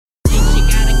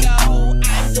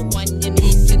the one you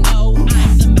need to know.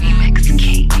 I'm the map. Remix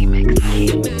king. Remix king.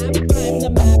 I'm the map. If there's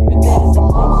a place you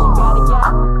gotta get,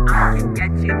 I can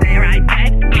get you there, I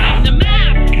bet. I'm the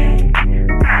map.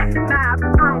 I'm the map.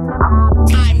 I'm the map.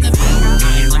 I'm the map. I'm the map. I'm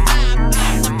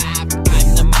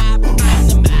the map. I'm the map. I'm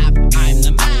the map. I'm the map.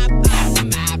 I'm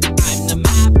the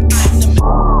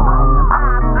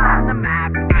map. I'm the map. I'm the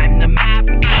map. I'm the map.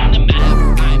 I'm the map. I'm the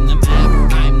map. I'm the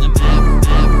map. I'm the map.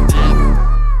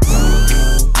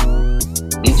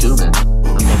 Me too, man.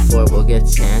 Before we'll get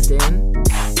Santa in.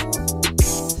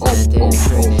 Santa in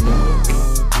for an interview.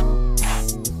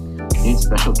 Need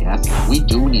special guests? We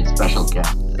do need special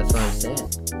guests. That's what I'm saying.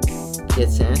 Get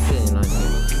Santa in on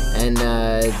here. And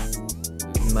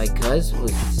my cuz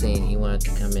was saying he wanted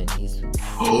to come in. He's an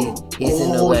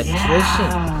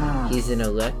electrician. Yeah. He's an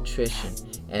electrician.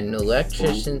 And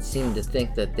electricians seem to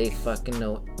think that they fucking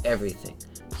know everything.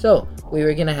 So we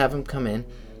were gonna have him come in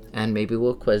and maybe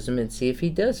we'll quiz him and see if he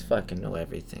does fucking know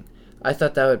everything. I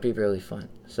thought that would be really fun.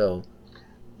 So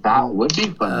that would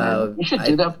be fun, man. We should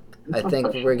do that. I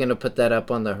think we're gonna put that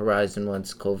up on the horizon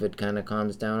once COVID kind of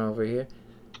calms down over here.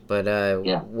 But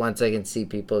once I can see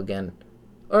people again,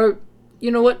 or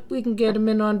you know what, we can get him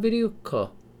in on video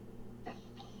call.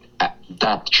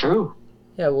 That's true.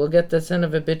 Yeah, we'll get the son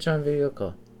of a bitch on video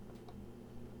call.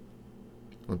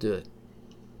 We'll do it.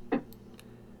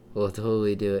 We'll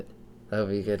totally do it. That'll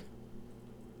be good.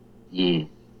 Yeah.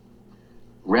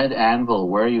 Red Anvil,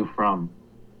 where are you from?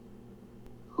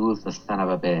 Who's the son of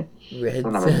a bitch?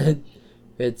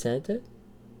 Red Santa?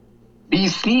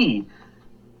 BC!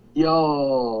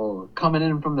 Yo, coming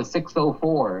in from the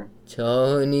 604.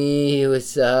 Tony,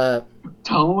 what's up?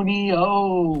 Tony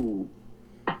O!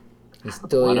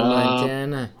 Estoy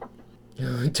Montana.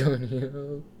 Yo, Tony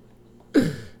O.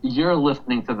 You're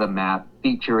listening to The Map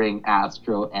featuring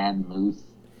Astro and Moose.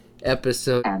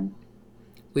 Episode. And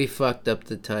we fucked up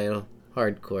the title.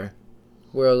 Hardcore.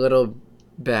 We're a little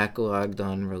backlogged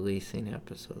on releasing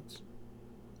episodes.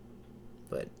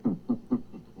 But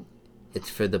it's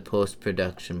for the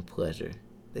post-production pleasure.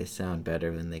 They sound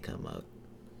better when they come out.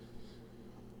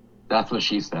 That's what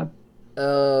she said.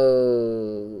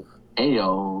 Oh.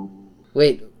 Ayo.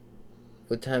 Wait.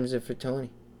 What time is it for Tony?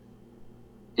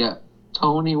 Yeah.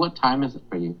 Tony, what time is it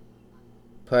for you?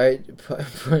 Part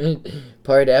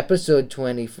episode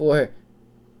 24.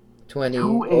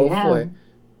 2004.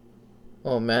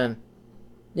 Oh, man.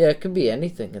 Yeah, it could be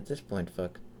anything at this point,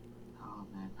 fuck. Oh,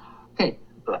 man. Okay,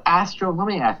 Astro, let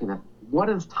me ask you this. What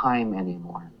is time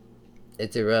anymore?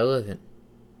 It's irrelevant.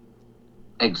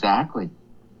 Exactly.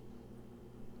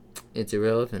 It's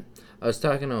irrelevant. I was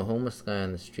talking to a homeless guy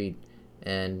on the street,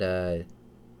 and,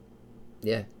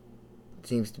 yeah, it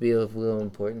seems to be of little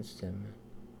importance to him.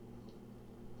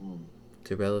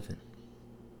 It's irrelevant.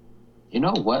 You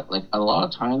know what? Like, a lot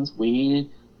of times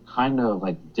we kind of,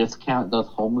 like, discount those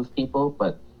homeless people,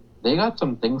 but they got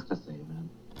some things to say, man.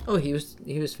 Oh, he was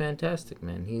fantastic,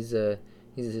 man. He's a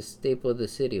staple of the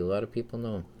city. A lot of people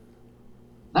know him.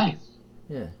 Nice.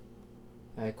 Yeah.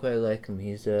 I quite like him.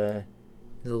 He's a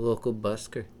local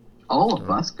busker. Oh, a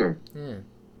busker. Yeah.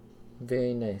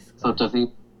 Very nice. So does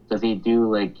he do,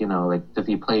 like, you know, like, does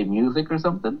he play music or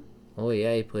something? Oh,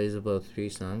 yeah, he plays about 3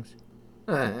 songs.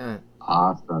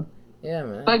 Awesome. Yeah,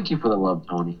 man. Thank you for the love,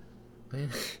 Tony.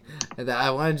 I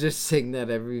want to just sing that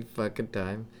every fucking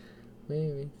time.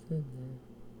 Maybe.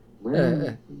 We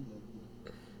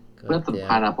got some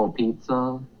pineapple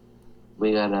pizza.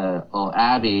 We got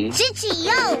Abby. Chichi,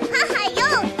 yo! Haha,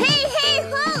 yo! Hey, hey,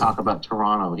 ho! Talk about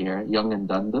Toronto here. Young and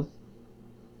Dundas.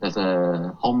 There's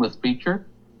a homeless preacher.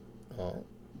 Oh.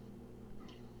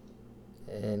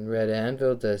 And Red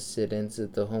Anvil does sit-ins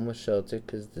at the homeless shelter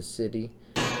because the city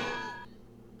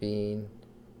being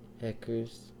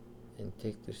hackers and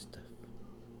take their stuff.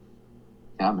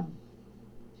 Yeah, man.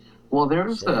 Well,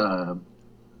 there's there's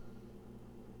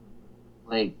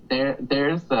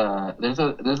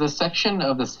a section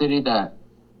of the city that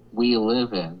we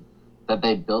live in that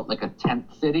they built like a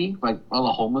tent city, like all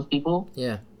the homeless people.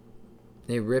 Yeah,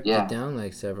 they ripped it down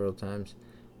like several times,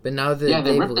 but now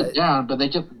they ripped it down, but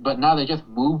now they just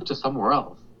moved to somewhere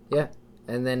else. Yeah,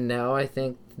 and then now I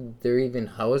think they're even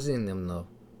housing them though.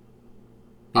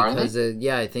 Because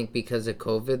I think because of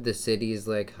COVID, the city is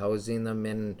like housing them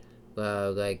in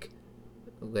like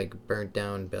burnt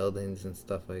down buildings and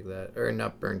stuff like that, or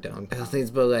not burnt down buildings,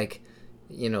 but like,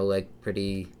 you know, like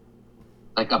pretty,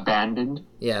 like abandoned.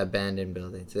 Yeah, abandoned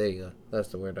buildings. There you go. That's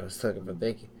the word I was talking about.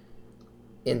 Thank you.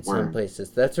 In some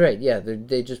places, that's right. Yeah,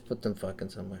 they just put them fucking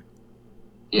somewhere.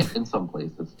 Yeah, in some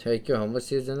places. Take your homeless.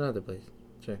 Here's another place.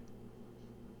 Sure.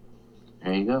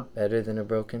 There you go. Better than a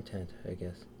broken tent, I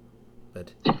guess.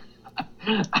 But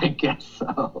I guess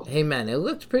so. Hey man, it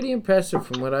looked pretty impressive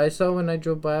from what I saw when I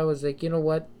drove by. I was like, you know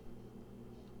what?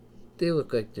 They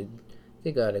look like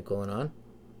they got it going on.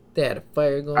 They had a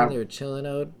fire going. They were chilling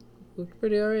out. Looked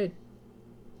pretty alright.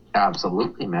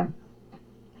 Absolutely, man.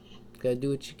 Gotta do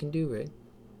what you can do, right?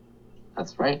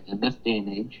 That's right. In this day and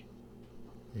age,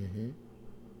 Mm-hmm.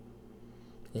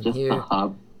 And just the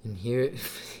hub. And here.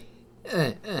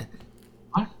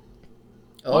 What?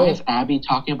 Oh, Why is Abby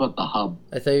talking about the hub?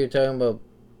 I thought you were talking about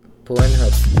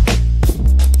Pornhub.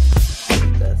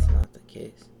 That's not the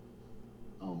case.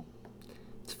 Oh,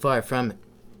 It's far from it.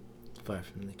 It's far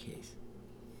from the case.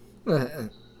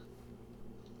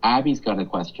 Abby's got a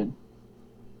question.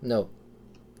 No.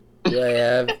 Do I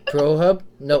have ProHub?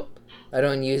 Nope. I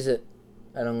don't use it.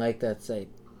 I don't like that site.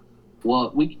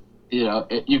 Well,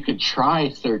 you could try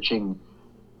searching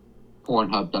Why?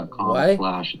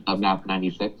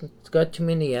 Pornhub.com/map96. It's got too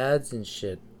many ads and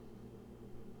shit.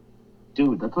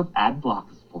 Dude, that's what ad block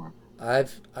is for.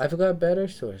 I've got better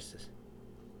sources.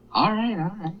 All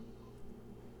right.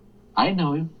 I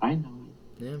know you.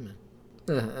 Yeah, man.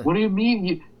 What do you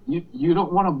mean? You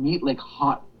don't want to meet like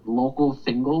hot local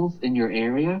singles in your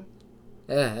area?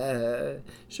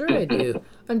 Sure I do.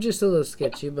 I'm just a little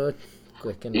sketchy about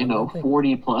clicking on the thing.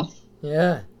 40 plus.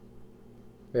 Yeah.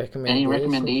 Any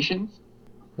recommendations?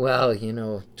 Well,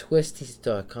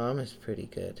 twisties.com is pretty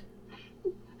good.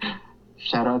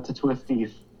 Shout out to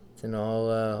Twisties. It's an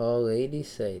all ladies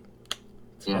site.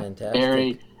 It's fantastic.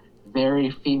 Very,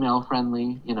 very female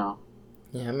friendly. Yeah,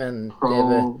 man.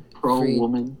 Pro free,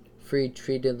 woman. Free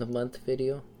treat of the month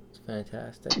video. It's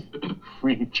fantastic.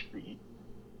 Free treat.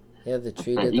 Yeah, the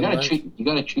treat of the month. You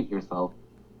gotta treat yourself.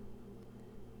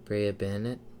 Brea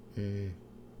Bennett. Fucking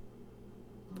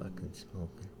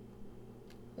smoking.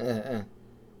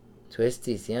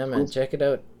 Twisties, yeah, man. Check it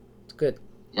out. It's good.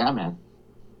 Yeah, man.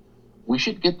 We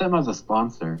should get them as a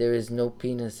sponsor. There is no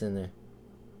penis in there.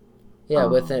 Yeah,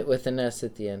 with an S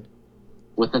at the end.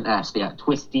 With an S, yeah.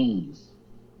 Twisties.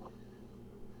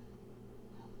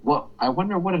 Well, I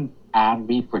wonder what an ad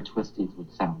read for Twisties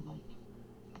would sound like.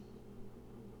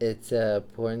 It's a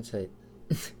porn site.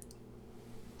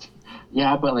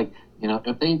 Yeah, but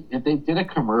if they did a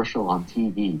commercial on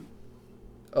TV.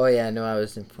 Oh yeah, no, I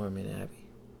was informing Abby.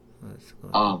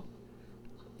 Oh,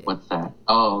 what's that?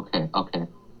 Oh, okay.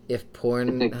 If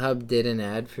Pornhub did an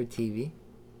ad for TV?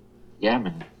 Yeah,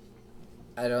 man.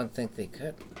 I don't think they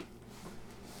could.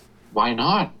 Why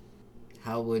not?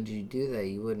 How would you do that?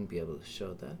 You wouldn't be able to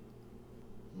show that.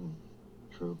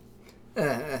 True.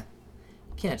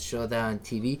 Can't show that on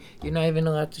TV. You're not even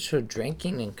allowed to show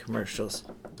drinking in commercials.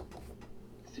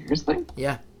 Seriously?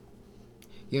 Yeah.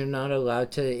 You're not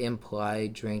allowed to imply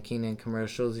drinking in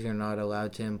commercials. You're not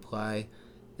allowed to imply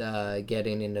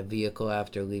getting in a vehicle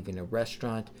after leaving a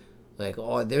restaurant.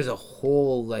 There's a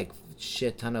whole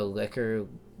shit ton of liquor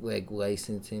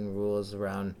licensing rules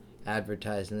around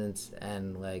advertisements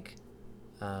and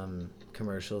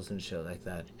commercials and shit like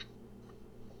that.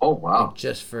 Oh wow.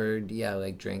 Just for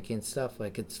drinking stuff.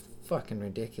 It's fucking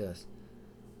ridiculous.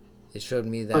 They showed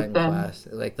me that in class.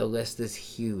 The list is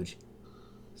huge.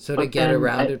 So to get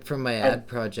around it from my ad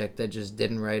project, I just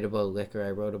didn't write about liquor. I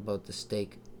wrote about the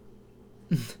steak.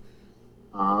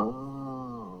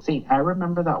 Oh. See, I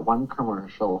remember that one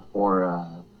commercial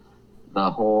for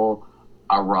the whole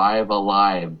arrive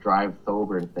alive, drive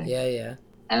sober thing. Yeah.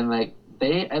 And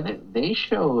they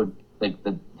showed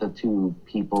the two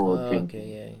people drinking.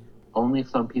 Okay, yeah. Only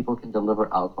some people can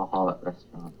deliver alcohol at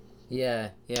restaurants. Yeah,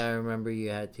 I remember you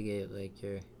had to get your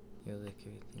liquor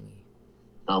thingy.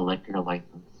 The liquor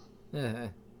license. I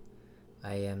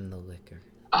am the liquor.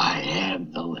 I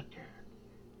am the liquor.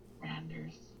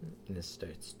 Randers. And it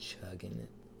starts chugging it.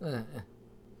 The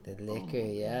liquor,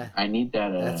 yeah. I need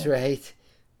that. That's right.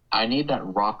 I need that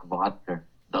rock vodka.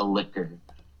 The liquor.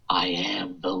 I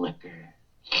am the liquor.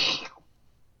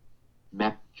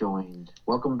 Mech joined.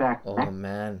 Welcome back, Oh, Mech.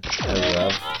 man. I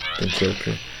love the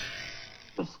Joker.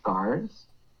 The scars?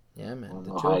 Yeah, man. I The don't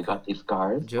know how Joker. I got these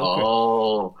scars. Joker.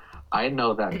 Oh, I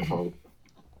know that quote.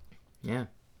 Yeah.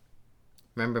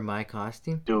 Remember my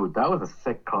costume? Dude, that was a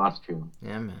sick costume.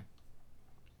 Yeah, man.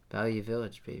 Value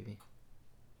Village, baby.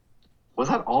 Was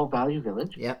that all Value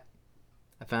Village? Yep.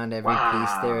 I found every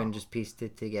piece there and just pieced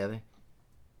it together.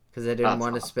 Because I didn't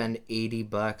want to spend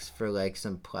 $80 for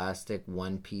some plastic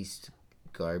one-piece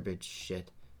garbage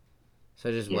shit. So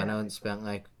I just went out and spent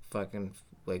probably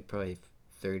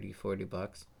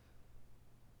 $30-$40.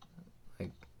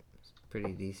 It's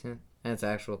pretty decent. And it's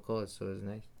actual clothes, so it was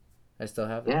nice. I still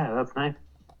have it. Yeah, that's nice.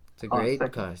 It's a great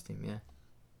costume, yeah.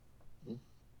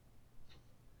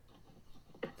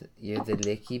 You're the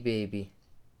licky baby.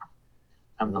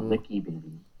 I'm the Ooh. licky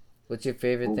baby. What's your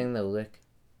favorite Ooh. thing to lick?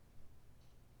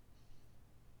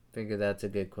 Figure that's a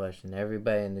good question.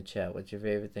 Everybody in the chat, what's your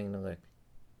favorite thing to lick?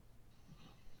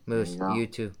 Moose, There you you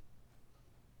go. too.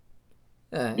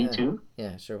 Me too?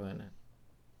 Yeah, sure, why not?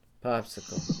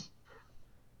 Popsicle.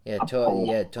 Yeah, A pole.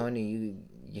 yeah, Tony,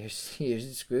 you're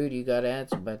screwed. You gotta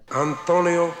answer, but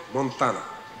Antonio Montana.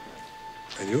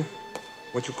 And you?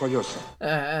 What you call yourself?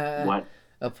 What?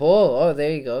 a pole. Oh,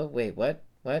 there you go. Wait, what?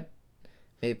 What?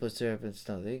 Maple syrup and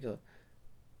snow. There you go.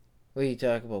 What are you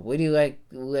talking about? What do you like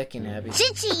licking, Abby?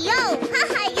 Chichi yo,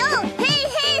 haha yo, hey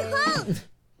hey ho.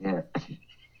 Yeah.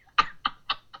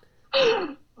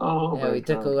 Oh Yeah, my we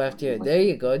took a God. left here. There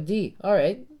you go. D. All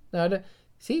right. Not a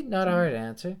hard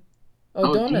answer. Oh,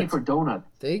 Oh, D donuts. for donuts.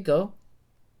 There you go.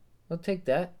 I'll take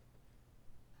that.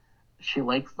 She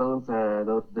likes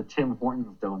the Tim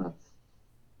Hortons donuts.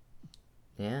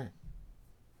 Yeah.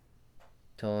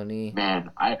 Tony, Man,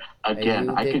 I could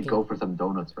thinking- go for some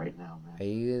donuts right now, man. are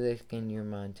you licking your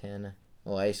Montana?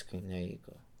 Oh, ice cream. There you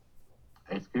go.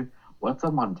 Ice cream? What's a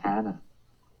Montana?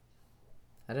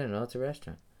 I don't know. It's a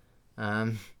restaurant.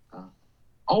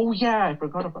 Oh yeah, I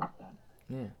forgot about that.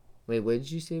 Yeah. Wait, what did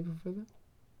you say before that?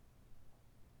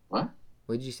 What?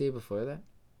 What did you say before that?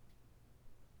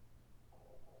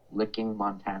 Licking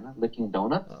Montana? Licking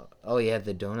donuts? Oh yeah,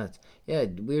 the donuts. Yeah,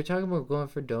 we were talking about going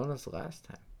for donuts last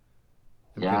time.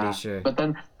 I'm yeah. pretty sure. But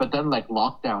then like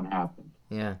lockdown happened,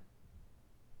 Yeah.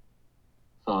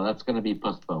 so that's gonna be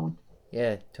postponed.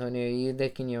 Yeah, Tony, are you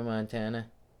licking your Montana?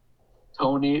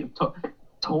 Tony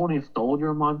stole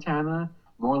your Montana.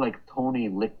 More like Tony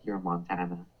licked your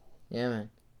Montana. Yeah, man.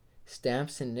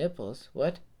 Stamps and nipples?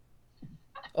 What?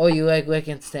 Oh, you like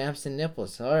licking stamps and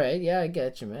nipples. Alright, yeah, I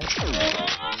get you, man.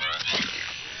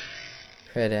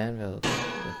 Fred Anvil,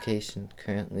 location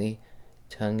currently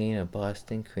tonguing a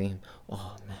Boston cream.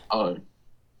 Oh, man.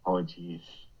 Oh, jeez.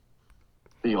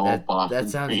 The old Boston That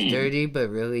sounds cream, dirty, but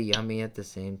really yummy at the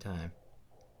same time.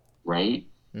 right?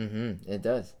 Mm-hmm, it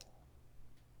does.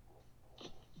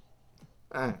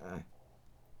 Oh,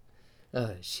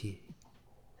 shit.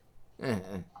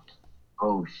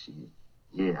 Oh shit.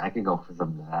 Yeah, I can go for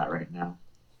some of that right now.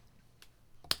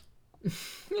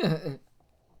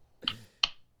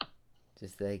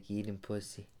 Just like eating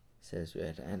pussy, says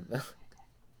Red Anvil.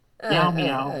 Meow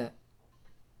meow.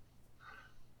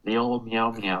 The old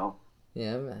meow meow.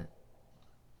 Yeah, man.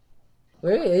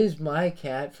 Where is my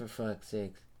cat, for fuck's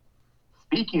sake?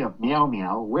 Speaking of meow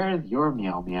meow, where is your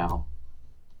meow meow?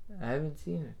 I haven't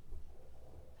seen her.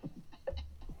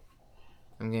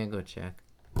 I'm gonna go check.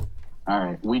 All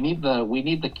right, we need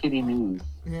the kitty news.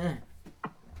 Yeah.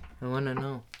 I wanna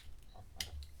know.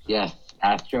 Yes,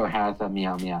 Astro has a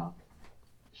meow meow.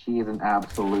 She is an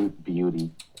absolute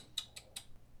beauty.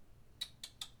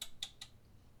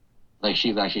 Like,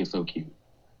 she's actually so cute.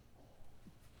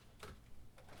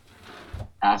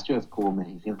 Astro is cool, man.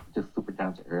 He seems just super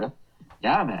down to earth.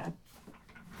 Yeah, man.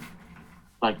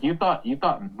 Like, you thought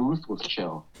Moose was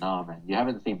chill. No, man. You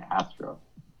haven't seen Astro.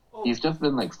 He's just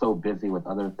been, like, so busy with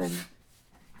other things.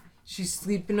 She's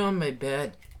sleeping on my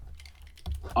bed.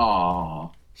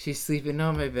 Aww. She's sleeping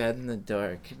on my bed in the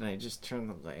dark, and I just turned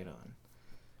the light on.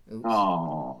 Oops.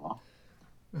 Aww.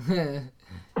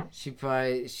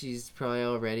 She's probably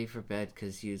all ready for bed,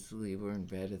 because usually we're in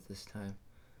bed at this time.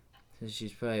 So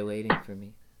she's probably waiting for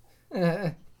me.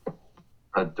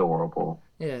 Adorable.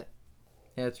 Yeah.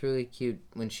 Yeah, it's really cute.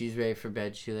 When she's ready for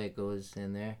bed, she like goes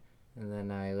in there, and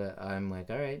then I'm like,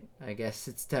 all right, I guess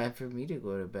it's time for me to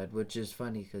go to bed, which is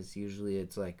funny because usually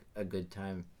it's like a good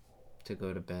time to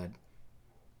go to bed.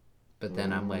 But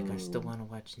then I'm like, I still want to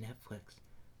watch Netflix.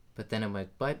 But then I'm like,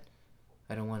 but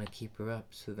I don't want to keep her up,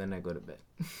 so then I go to bed.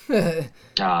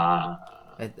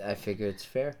 I figure it's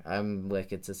fair. I'm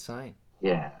like, it's a sign.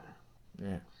 Yeah.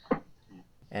 Yeah.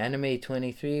 Anime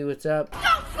 23, what's up? Don't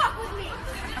fuck with me.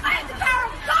 I have the power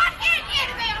of God and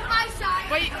anime on my side.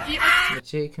 Wait, What's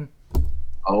shaking?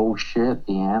 Oh shit,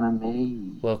 the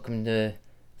anime. Welcome to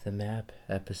the map,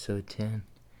 episode 10,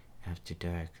 After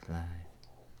Dark Live.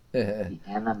 The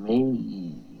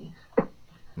anime.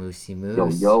 Moosey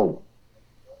Moose. Yo.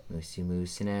 Moosey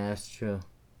Moose and Astro.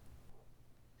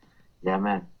 Yeah,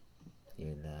 man.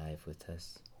 You're live with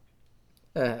us.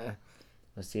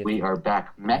 Let's see if We are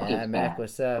back. Mac Yeah, is Mac, back.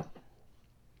 what's up?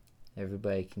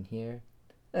 Everybody can hear.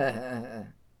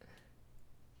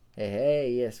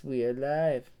 Hey, yes, we are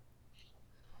live.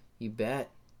 You bet.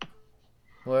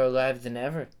 More alive than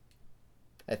ever.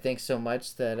 I think so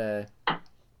much that,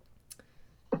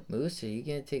 Moose, are you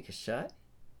gonna take a shot?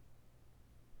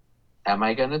 Am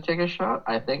I gonna take a shot?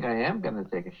 I think I am gonna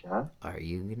take a shot. Are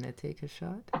you gonna take a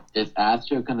shot? Is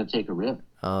Astro gonna take a rip?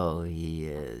 Oh, he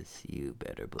is. You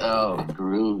better believe Oh, it.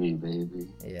 groovy, baby.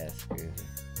 Yes,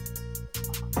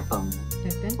 groovy. Some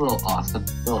little Austin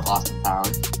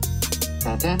Powers.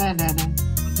 Da-da-da-da-da.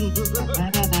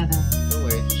 Da-da-da-da-da. Don't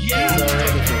worry. Yeah. He's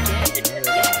already good.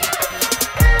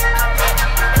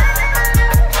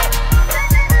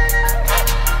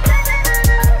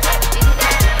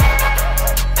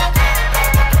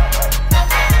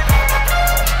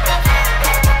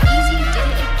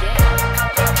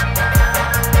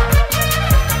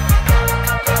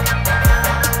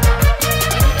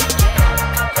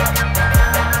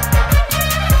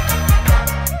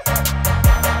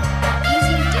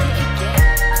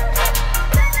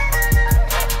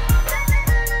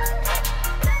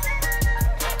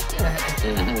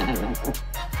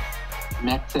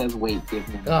 Max says, wait, give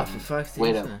me a Oh, moment. for fuck's sake.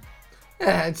 Wait up.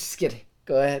 Just kidding.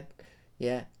 Go ahead.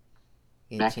 Yeah.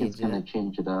 You Max change is gonna it.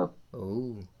 change it up.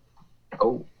 Oh.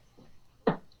 Oh.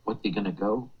 What's he gonna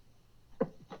go?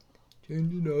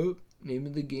 Change it up. Name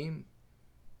of the game.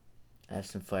 Have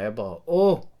some fireball.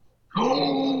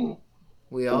 Oh!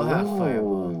 We all have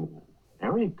fireball. Oh,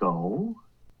 there we go.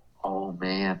 Oh,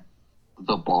 man.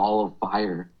 The ball of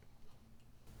fire.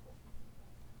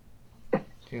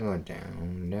 You're going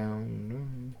down, down,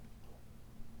 down.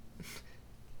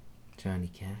 Johnny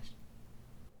Cash.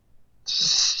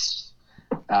 It's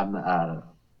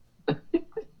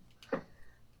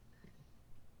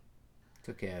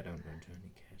okay, I don't know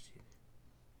Johnny Cash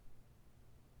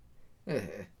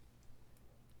either.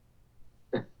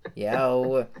 Yeah,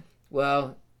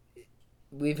 well,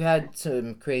 we've had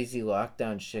some crazy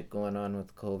lockdown shit going on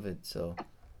with COVID, so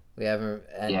we haven't.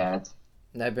 And Yeah,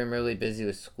 I've been really busy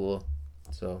with school,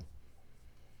 so.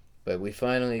 But we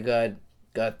finally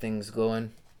got things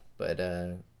going, but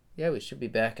yeah, we should be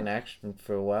back in action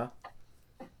for a while.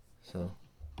 So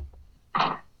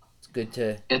it's good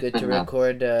to been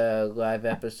record live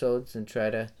episodes and try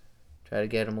to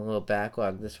get them a little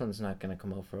backlog. This one's not gonna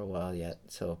come out for a while yet,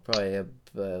 so probably at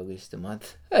least a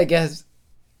month, I guess.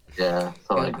 yeah.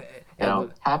 So like,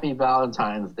 happy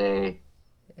Valentine's Day.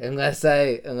 Unless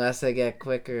I get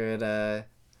quicker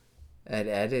at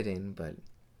editing, but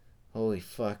holy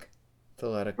fuck, it's a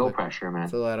lot of No pressure, man.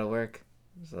 it's a lot of work.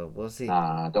 So we'll see.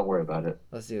 Nah, don't worry about it.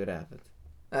 Let's see what happens.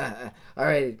 All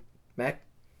right, Mac,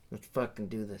 let's fucking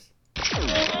do this.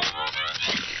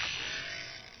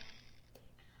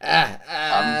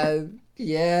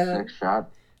 Yeah. Next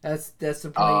shot. That's the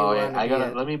point Oh you yeah, want to I be gotta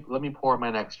at. let me pour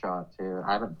my next shot too.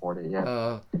 I haven't poured it yet.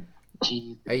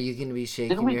 Jeez. Are you gonna be shaking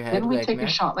Didn't we your head like take Mac?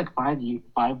 a shot like 5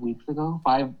 weeks ago?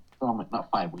 Not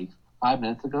 5 weeks. 5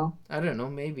 minutes ago. I don't know,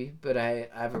 maybe, but I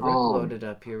have a Rick Oh. loaded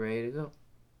up here, ready to go.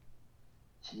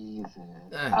 Jesus.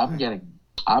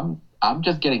 I'm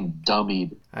just getting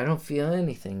dummied. I don't feel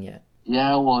anything yet.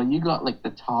 Yeah, well, you got like the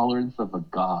tolerance of a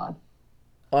god.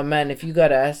 Oh man, if you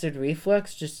got acid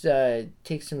reflux, just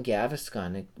take some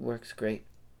Gaviscon. It works great,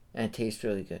 and it tastes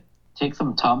really good. Take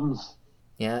some Tums.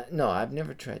 Yeah, no, I've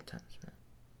never tried Tums, man.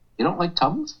 You don't like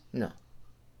Tums? No.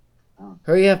 Oh.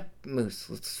 Hurry up, Moose.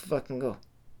 Let's fucking go.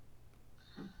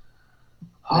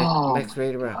 Oh, Next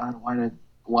ready to rock. God,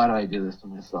 why did I do this to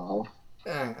myself?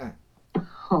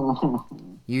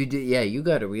 You do, yeah. You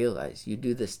gotta realize you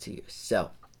do this to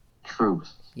yourself.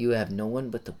 Truth. You have no one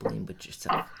but to blame but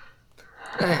yourself.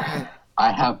 I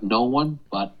have no one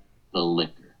but the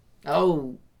liquor.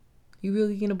 Oh, you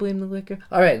really gonna blame the liquor?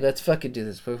 All right, let's fucking do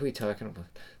this. What are we talking about?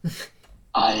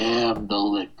 I am the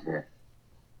liquor.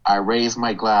 I raise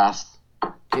my glass.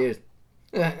 Cheers.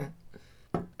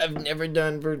 I've never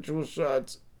done virtual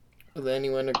shots with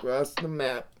anyone across the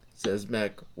map, says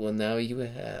Mac. Well, now you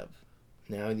have.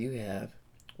 Now you have.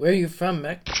 Where are you from,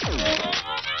 Mac?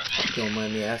 Don't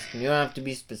mind me asking. You don't have to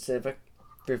be specific.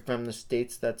 If you're from the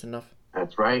States, that's enough.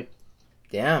 That's right.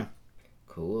 Damn.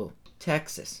 Cool.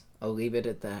 Texas. I'll leave it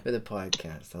at that for the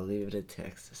podcast. I'll leave it at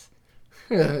Texas.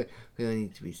 We don't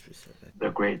need to be specific. The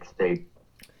great state.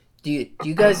 Do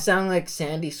you guys sound like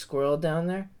Sandy Squirrel down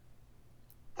there?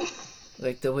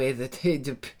 Like the way that they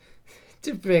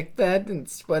depict that in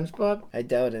SpongeBob? I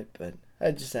doubt it, but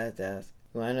I just had to ask.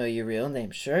 You want to know your real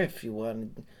name? Sure, if you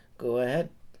want to go ahead.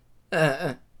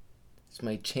 This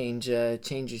might change your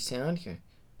sound here.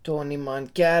 Tony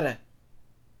Moncada.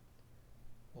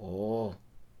 Oh.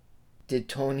 Did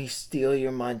Tony steal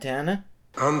your Montana?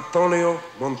 Antonio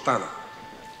Montana.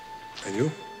 And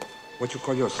you? What you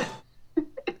call yourself?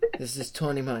 This is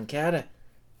Tony Moncada.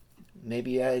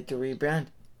 Maybe I had to rebrand.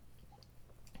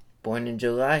 Born in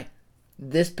July.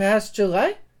 This past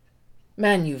July?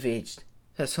 Man, you've aged.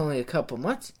 That's only a couple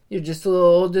months. You're just a little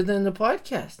older than the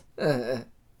podcast.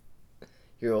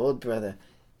 You're old, brother.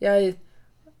 Yeah,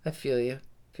 I feel you.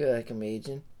 Feel like I'm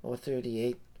aging. Oh,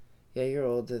 38. Yeah, you're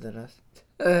older than us.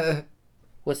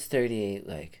 What's 38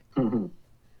 like?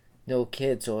 No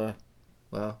kids or...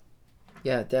 Well,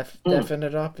 yeah,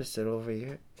 definite opposite over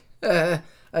here. I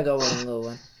got one little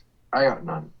one. I got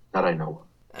none that I know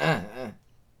of.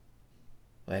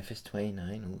 Wife is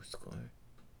 29. Who's score?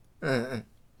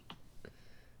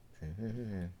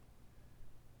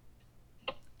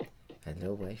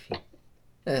 Hello, wifey.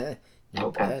 No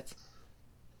Okay. pets.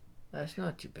 That's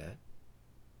not too bad.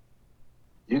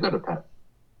 You got a pet.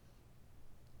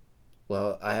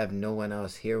 Well, I have no one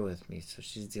else here with me, so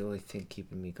she's the only thing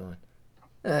keeping me going.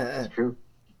 That's true.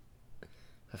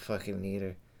 I fucking need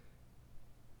her.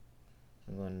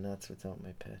 I'm going nuts without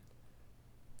my pet.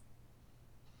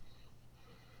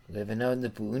 Living out in the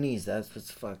boonies, that's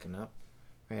what's fucking up.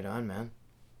 Right on, man.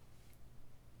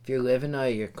 If you're living out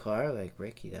of your car like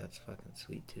Ricky, that's fucking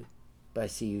sweet too. But I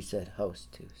see you said house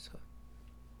too, so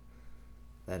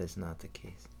that is not the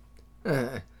case.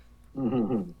 What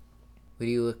are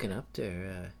you looking up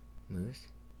there, Moose?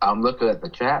 I'm looking at the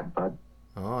chat, bud.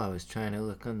 Oh, I was trying to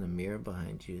look on the mirror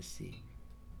behind you to see.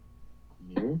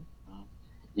 Mirror?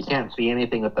 You can't see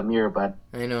anything with the mirror, bud.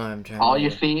 I know, I'm trying. All you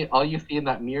see in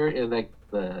that mirror is like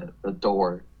the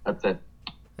door. That's it.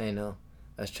 I know.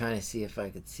 I was trying to see if I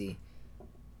could see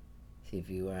if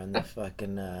you were on the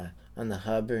fucking on the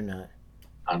hub or not.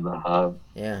 On the hub.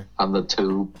 Yeah. On the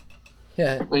tube.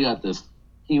 Yeah. We got this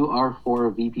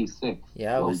QR4 VP6.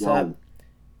 Yeah, what's up?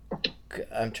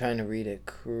 I'm trying to read it.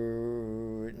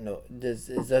 No,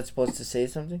 is that supposed to say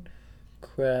something?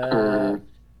 Krav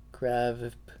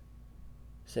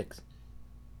 6.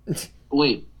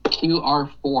 Wait,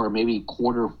 QR4, maybe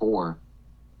quarter 4.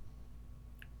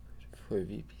 For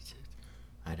VP6.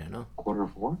 I don't know. Quarter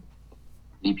 4?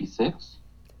 VP6?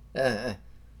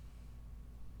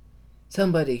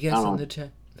 Somebody guess in the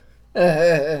chat.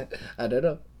 I don't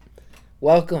know.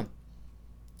 Welcome.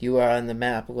 You are on the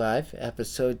map live,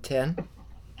 episode 10.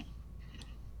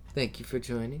 Thank you for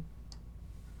joining.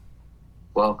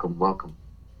 Welcome.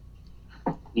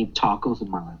 Need tacos in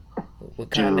my life.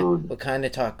 What kind of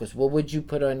tacos? What would you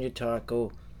put on your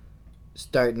taco,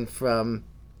 starting from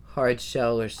hard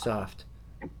shell or soft?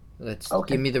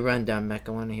 Give me the rundown, Mech.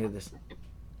 I want to hear this.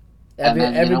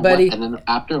 Everybody. And then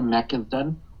after Mech is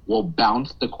done, we'll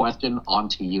bounce the question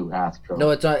onto you, Astro.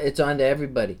 No, it's on to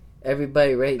everybody.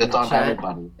 Everybody write in the chat.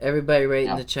 Everybody. Everybody write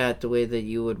in the chat the way that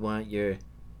you would want your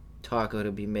taco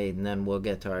to be made, and then we'll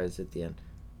get to ours at the end.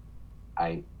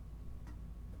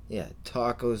 Yeah,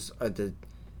 tacos are the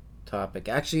topic.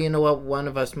 Actually, you know what? One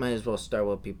of us might as well start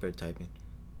while people are typing.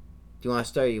 Do you want to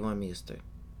start or you want me to start?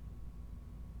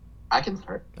 I can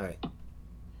start. All right.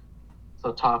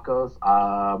 So tacos,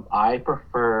 I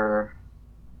prefer...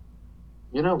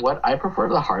 You know what? I prefer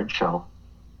the hard shell.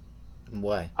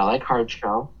 Why? I like hard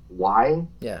shell. Why?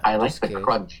 Yeah. I like the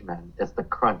crunch, man. It's the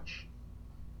crunch.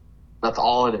 That's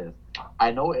all it is.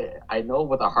 I know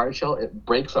with a hard shell, it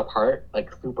breaks apart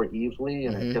like super easily,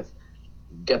 and it just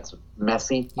gets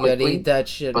messy quickly. You gotta eat that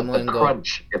shit in one go. But the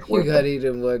crunch, it's worth it. You gotta eat it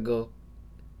in one go.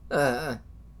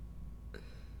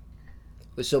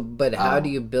 So, but how do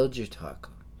you build your taco?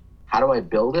 How do I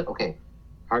build it? Okay,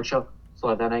 hard shell.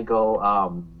 So then I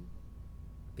go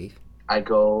beef. I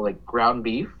go like ground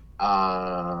beef,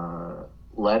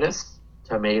 lettuce,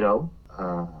 tomato,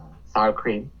 sour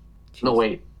cream. Cheese. No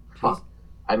wait, fuck,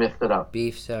 I messed it up.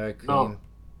 Beef, sour cream. No,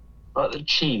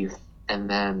 cheese, and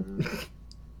then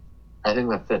I think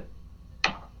that's it.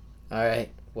 All right.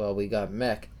 Well, we got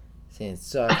Mech saying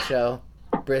soft shell,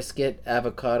 brisket,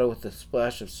 avocado with a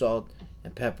splash of salt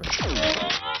and pepper.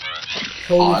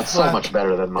 Holy that's so much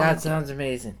better than mine. That sounds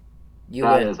amazing.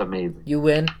 That is amazing. You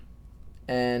win.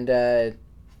 And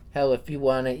hell, if you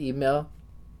want to email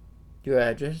your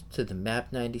address to the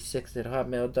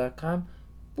map96@hotmail.com,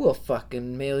 we'll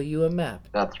fucking mail you a map.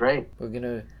 That's right. We're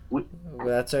gonna.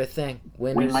 That's our thing.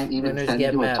 Winners, we might even winners send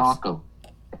get you maps. a taco.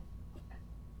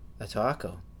 A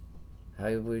taco? How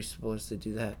are we supposed to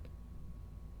do that?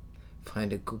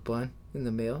 Find a coupon in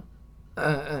the mail?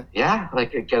 Yeah,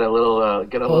 like get a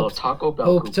little Taco Bell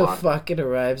hope coupon. to fuck it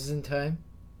arrives in time.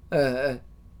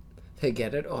 They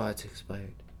get it? Oh, it's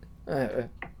expired.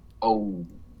 Oh.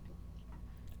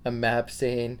 A map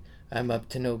saying I'm up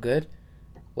to no good?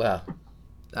 Well,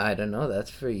 I don't know. That's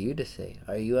for you to say.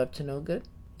 Are you up to no good?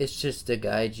 It's just to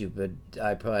guide you, but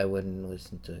I probably wouldn't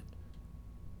listen to it.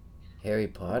 Harry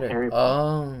Potter.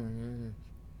 Oh.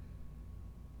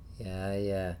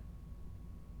 Yeah.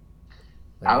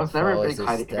 I was never a big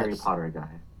Harry Potter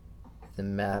guy. The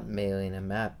map mailing a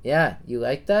map. Yeah, you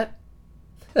like that?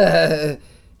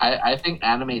 I think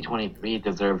Anime 23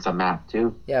 deserves a map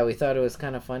too. Yeah, we thought it was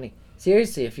kind of funny.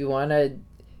 Seriously, if you want to,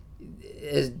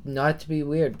 is not to be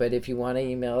weird, but if you want to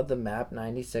email the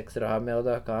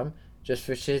map96@hotmail.com, just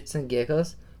for shits and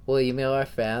giggles, we'll email our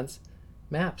fans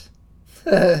maps.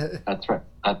 That's right.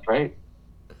 That's right.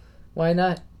 Why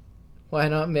not? Why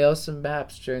not mail some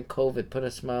maps during COVID? Put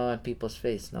a smile on people's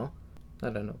face, no? I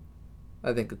don't know.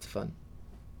 I think it's fun.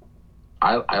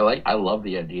 I love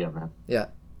the idea, man. Yeah.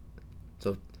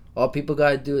 So all people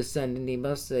gotta do is send an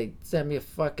email, say, send me a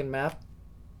fucking map.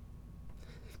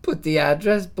 Put the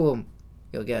address, boom.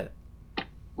 You'll get it.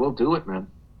 We'll do it, man.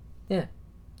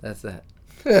 That's that.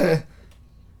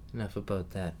 Enough about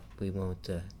that. We won't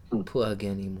plug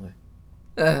anymore.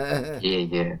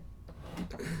 Yeah.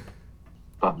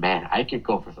 But man, I could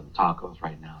go for some tacos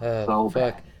right now. So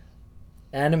fuck. bad.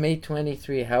 Anime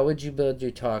 23, how would you build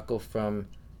your taco from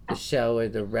the shell or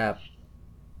the wrap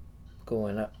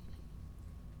going up?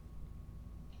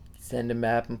 Send a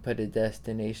map and put a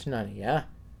destination on it. Yeah.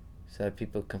 So that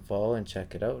people can follow and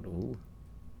check it out.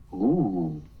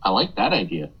 Ooh, I like that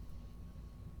idea.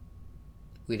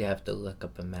 We'd have to look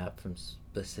up a map from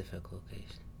specific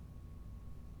location.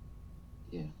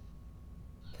 Yeah.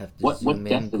 Have to What zoom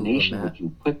in destination Google Map. would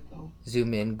you put though?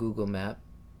 Zoom in Google Map.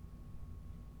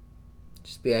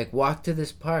 Just be like, walk to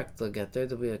this park. They'll get there.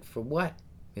 They'll be like, for what?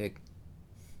 Be like,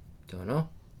 don't know.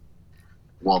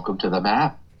 Welcome to the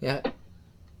map. Yeah.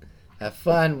 Have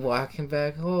fun walking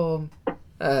back home.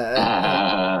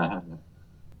 I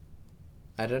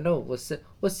I don't know.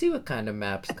 We'll see what kind of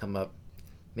maps come up.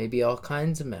 Maybe all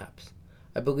kinds of maps.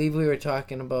 I believe we were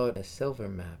talking about a silver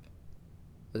map.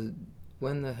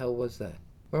 When the hell was that?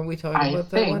 Weren't we talking about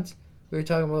that think once? We were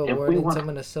talking about if we awarding wanna-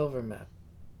 someone a silver map.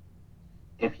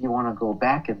 If you want to go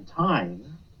back in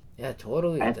time, Yeah,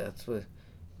 totally. I- That's what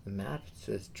the map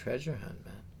says. Treasure hunt,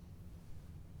 man.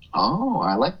 oh,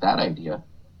 I like that idea.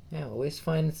 Yeah, always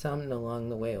find something along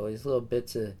the way. Always little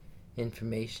bits of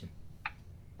information.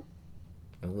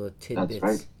 Or little tidbits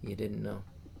right. you didn't know.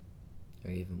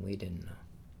 Or even we didn't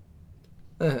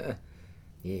know.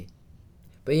 Yeah.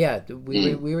 But yeah,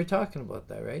 we were talking about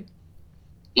that, right?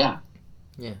 Yeah,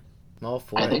 I'm all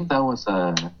for I it. think that was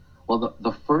well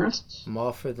the first I'm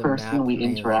all for the person map we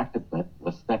mailing. interacted with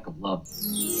was Speck of Love.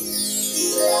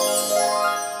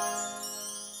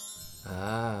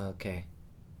 Ah, okay.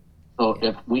 So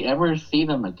if we ever see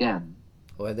them again,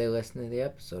 Or they listen to the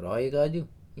episode. All you gotta do,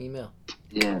 email.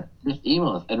 yeah, just email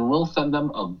us and we'll send them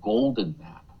a golden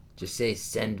map. Just say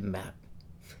send map.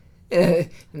 In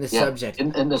the Yeah, subject.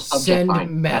 in the subject Send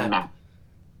line, map. send map.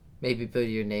 Maybe put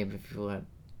your name if you want.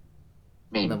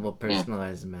 Maybe. And then we'll Yeah.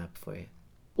 personalize the map for you.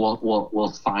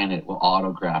 We'll sign it. We'll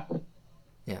autograph it.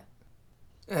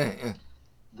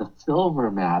 The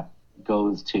silver map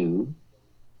goes to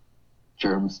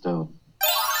Germstone.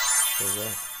 So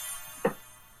what?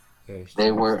 There's They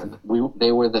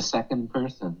Germstone. were the second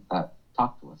person that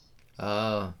talked to us.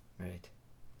 Oh, right.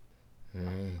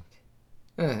 Right.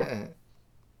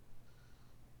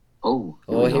 Oh,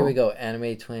 Oh, here we go.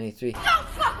 Anime 23. Don't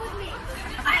fuck with me!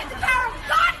 I have the power of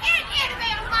God and anime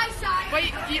on my side!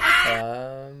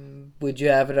 Would you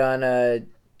have it on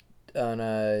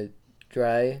a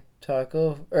dry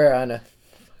taco or on a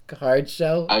hard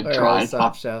shell A or dry a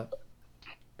soft shell?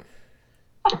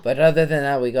 But other than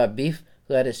that, we got beef,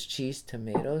 lettuce, cheese,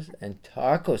 tomatoes, and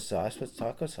taco sauce. What's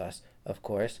taco sauce? Of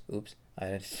course. Oops.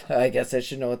 I guess I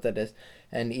should know what that is.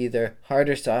 And either hard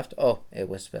or soft. Oh, it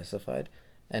was specified.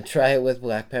 And try it with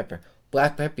black pepper.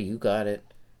 Black pepper, you got it.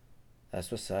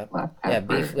 That's what's up. Black Yeah,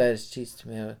 pepper. beef, lettuce, cheese,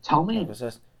 tomato. Tell me- taco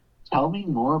sauce. Tell me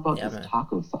more about Yeah, this man.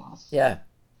 taco sauce. Yeah.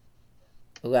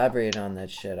 Elaborate on that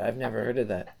shit. I've never heard of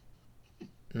that.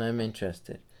 And I'm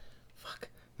interested. Fuck.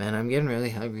 Man, I'm getting really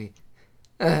hungry.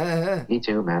 It's Me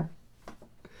too, man.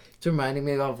 reminding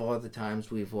me of all the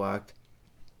times we've walked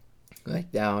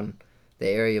like down the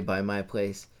area by my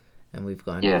place and we've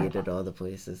gone Yeah. to eat at all the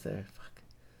places there. Fuck.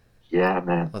 Yeah,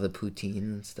 man. All the poutine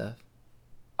and stuff.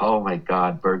 Oh my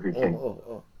God, Burger King.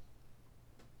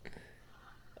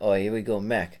 Oh, here we go,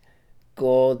 mech.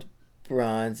 Gold,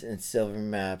 bronze, and silver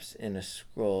maps in a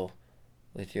scroll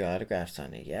with your autographs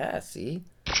on it. Yeah, see?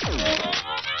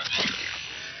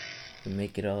 We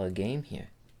make it all a game here.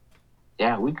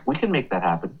 Yeah, we can make that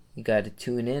happen. You got to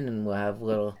tune in, and we'll have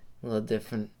little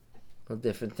different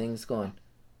things going.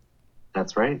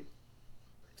 That's right.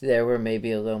 If there were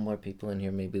maybe a little more people in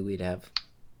here, maybe we'd have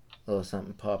a little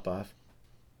something pop off.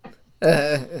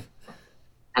 But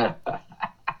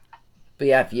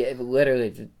yeah, if literally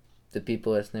if the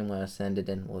people listening want to send it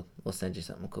in, we'll send you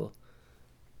something cool.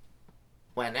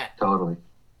 Why not? Totally.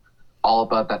 all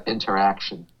about that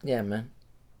interaction. Yeah, man.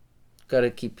 Gotta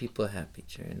keep people happy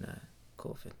during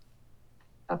COVID.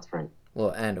 That's right.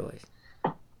 Well, and always.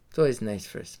 It's always nice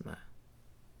for a smile.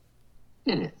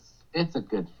 It is. It's a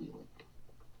good feeling.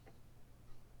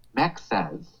 Max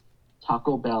says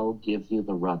Taco Bell gives you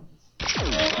the runs.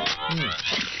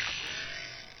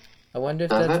 I wonder if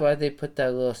Does that's it? why they put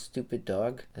that little stupid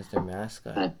dog as their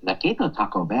mascot. Naquito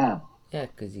Taco Bell. Yeah,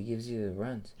 because he gives you the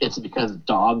runs. It's because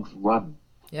dogs run.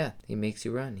 Yeah, he makes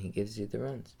you run. He gives you the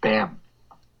runs. Bam.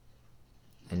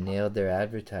 I nailed their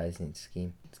advertising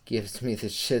scheme. It gives me the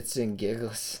shits and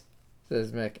giggles,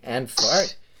 says Mac. And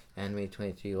fart. Anime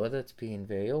 23. Well, that's being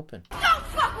very open. Don't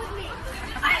fuck with me!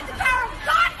 I have the power of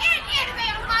God and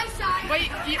anime on my side! Wait,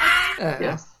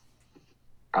 Yes.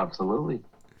 Absolutely.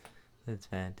 That's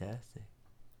fantastic.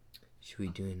 Should we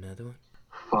do another one?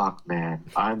 Fuck, man.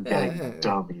 I'm getting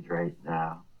dummied right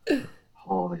now.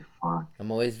 Holy fuck.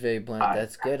 I'm always very blunt.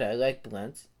 That's good. I like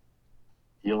blunts.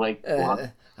 You like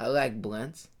blunt? I like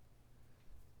blunts.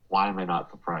 Why am I not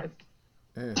surprised?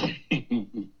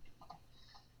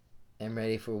 I'm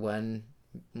ready for one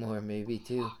more, maybe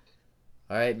two.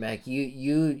 All right, Mac.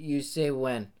 You say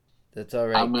when. That's all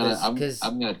right. I'm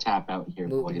gonna tap out here,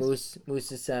 boys.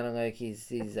 Moose is sounding like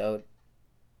he's out,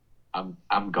 I'm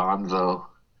gonzo.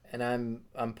 and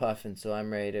I'm puffing, so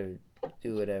I'm ready to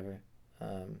do whatever.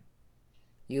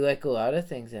 You like a lot of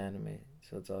things anime,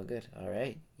 so it's all good. All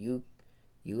right, you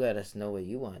let us know what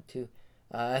you want too.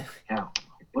 Yeah.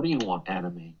 What do you want,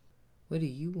 anime? What do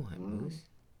you want, Moose?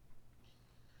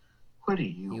 What do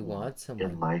you You want in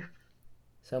someone? life?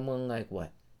 Someone like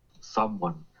what?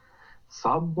 Someone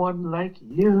like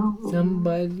you.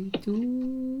 Somebody to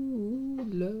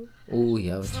love. Oh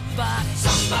yeah.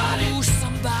 Somebody.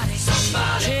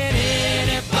 Can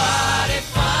anybody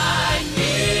find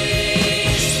me?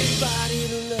 Somebody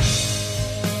to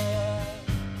love.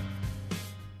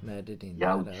 Mad editing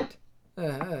Yeah. that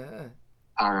out.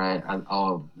 All right. I'm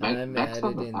Next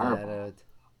on the editing that fireball. out.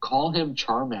 Call him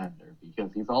Charmander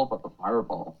because he's all about the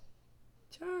fireball.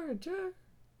 Char. Char.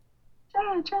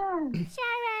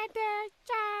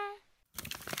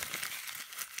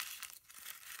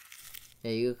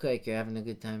 Hey, you look like you're having a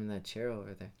good time in that chair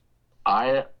over there.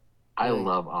 I Really?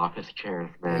 love office chairs,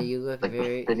 man. Hey, you look Like the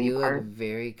very spinny part.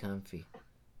 very comfy.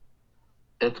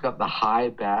 It's got the high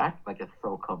back, like it's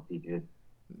so comfy, dude.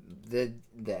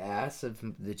 The ass of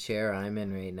the chair I'm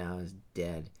in right now is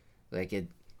dead. Like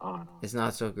Oh no. it's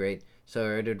not so great. So I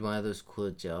ordered one of those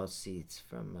cool gel seats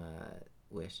from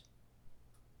Wish.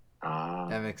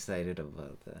 I'm excited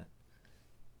about that.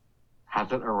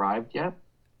 Has it arrived yet?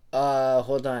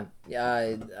 Hold on.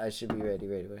 Yeah, I should be ready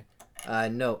right away.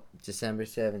 No, December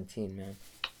 17, man.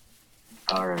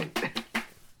 All right.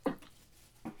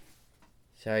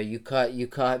 Sorry, you caught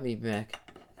me, Mac.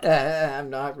 I'm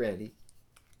not ready.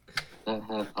 That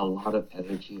has a lot of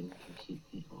energy and can keep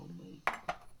me home late.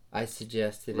 I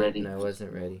suggested Ready. it and I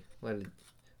wasn't ready. What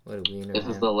a wiener. This is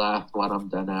man. the last one I'm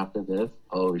done after this.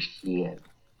 Oh shit.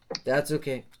 That's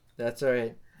okay. That's all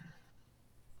right.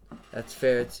 That's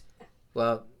fair.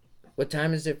 Well, what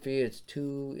time is it for you? It's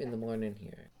 2 in the morning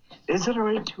here. Is it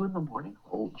already 2 in the morning?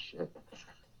 Holy shit.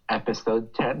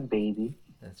 Episode 10, baby.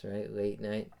 That's right. Late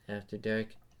night, after dark,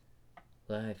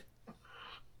 live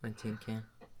on Tin Can.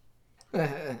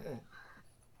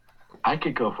 I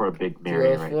could go for a Big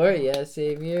Mary right now. Yeah,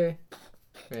 same here.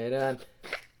 Right on.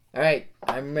 All right,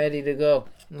 I'm ready to go.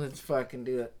 Let's fucking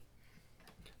do it.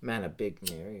 Man, a Big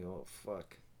Mary. Oh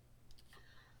fuck.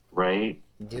 Right?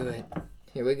 Do it.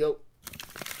 Here we go.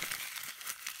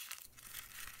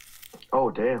 Oh,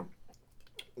 damn.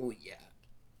 Oh yeah.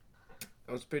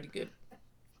 That was pretty good.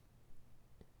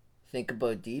 Think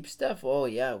about deep stuff? Oh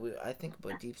yeah, I think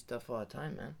about deep stuff all the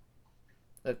time, man.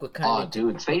 Like what kind Oh, of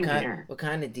dude, same what here. What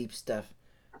kind of deep stuff?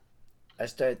 I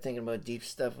started thinking about deep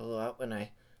stuff a lot when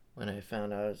I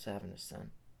found out I was having a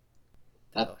son.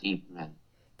 That's deep, man.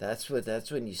 That's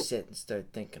when you sit and start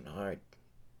thinking hard.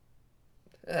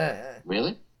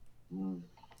 Really? And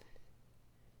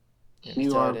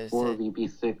it's hard to sit.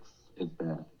 QR4VP6 is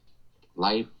bad.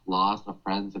 Life, loss of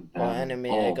friends and Oh, family.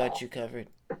 anime, I got you covered.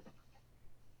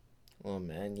 Oh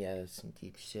man, yeah, that's some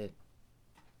deep shit.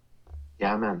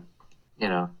 Yeah, man. You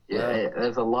know, Yeah.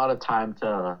 there's a lot of time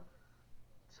to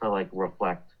like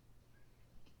reflect.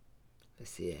 I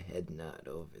see a head nod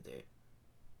over there.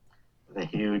 The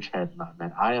huge head nod,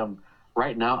 man.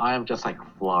 Right now I am just like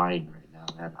flying right now,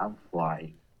 man. I'm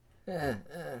flying.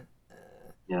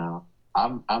 You know,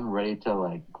 I'm ready to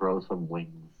like grow some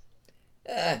wings.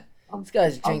 This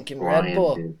guy's drinking I'm Red flying,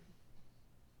 Bull. dude.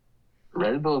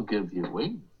 Red Bull gives you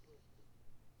wings.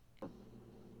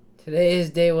 Today is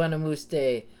day 1 of Moose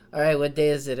Day. Alright, what day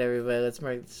is it, everybody? Let's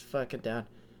mark this fucking down.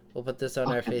 We'll put this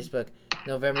on our Facebook.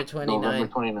 November 29th. November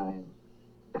 29th.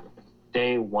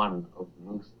 Day 1 of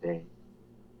Moose Day.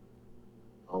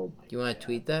 Oh my You want to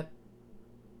tweet that?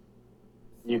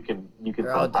 You can.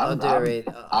 Or I'll do it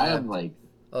right. I am like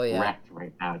Oh, yeah. wrecked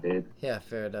right now, dude. Yeah,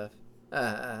 fair enough.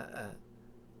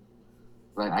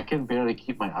 Like I can barely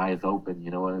keep my eyes open.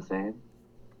 You know what I'm saying?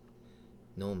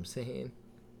 Know what I'm saying?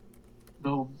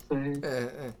 No, I'm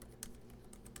saying.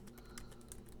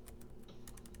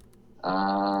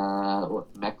 What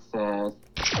Mex says.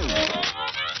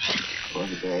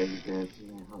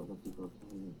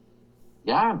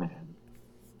 Yeah, man.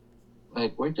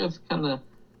 Like we're just kind of,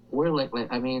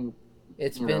 I mean.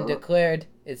 It's been declared.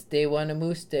 It's day 1 of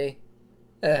Moose Day.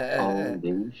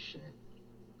 Holy shit.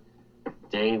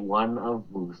 Day 1 of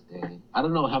Moose Day. I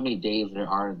don't know how many days there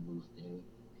are in Moose Day.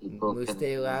 Moose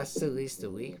Day lasts at least a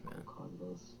week, man.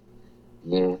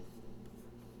 Yeah.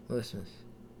 Listen.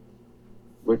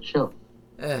 We're chill.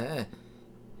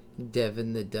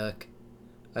 Devin the Duck.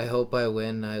 I hope I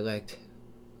win. I liked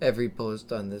every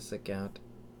post on this account.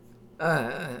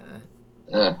 I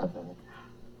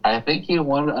think he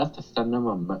wanted us to send him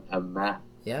a map.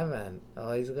 Yeah, man.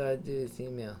 All he's gotta do is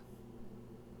email.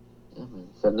 Yeah, man.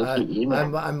 Send him an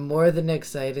email. I'm more than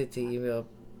excited to email,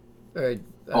 or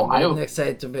more than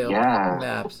excited to mail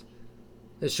maps.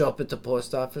 They show up at the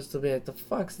post office to be like, the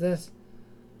fuck's this?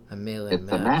 I'm mailing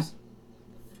maps. A map.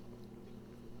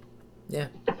 Yeah.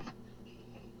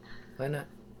 Why not?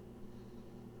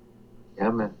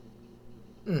 Yeah, man.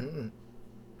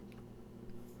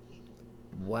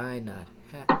 Why not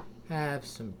have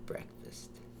some breakfast?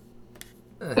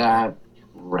 That's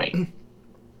right.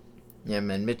 Yeah,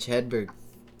 man. Mitch Hedberg.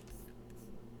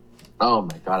 Oh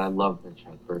my god, I love Mitch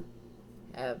Hedberg.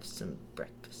 Have some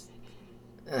breakfast.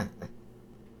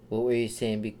 What were you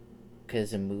saying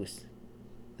because of Moose?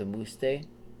 The Moose Day?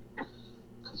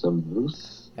 Because of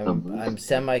Moose? I'm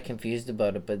semi confused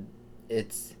about it, but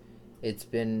it's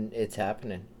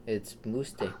happening. It's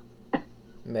Moose Day.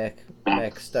 Mac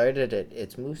started it.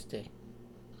 It's Moose Day.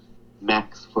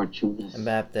 Max Fortunas. A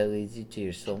map that leads you to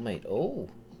your soulmate. Oh.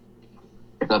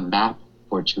 The map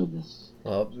Fortunas.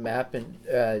 Well, map and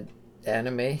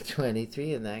anime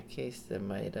 23. In that case, that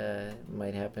might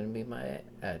happen to be my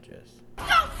address. Don't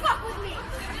fuck with me!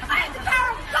 I have the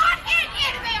power of God and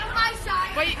anime on my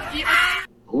side! Wait,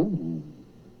 ooh.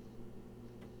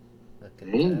 Look at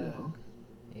there you that. go.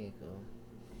 There you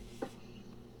go.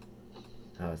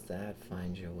 How's that?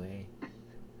 Find your way.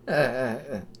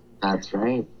 That's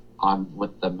right. On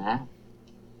with the map.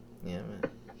 Yeah, man.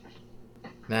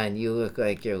 Man, you look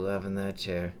like you're loving that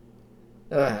chair.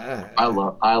 I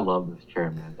love this chair,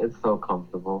 man. It's so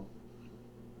comfortable.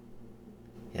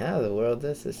 Yeah, the world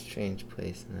is a strange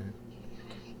place, man.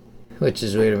 Which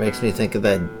is weird. It makes me think of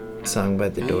that song by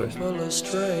The Doors. People are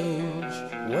strange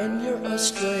when you're a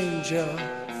stranger.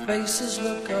 Faces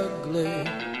look ugly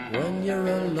when you're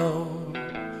alone.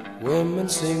 Women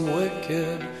seem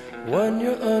wicked when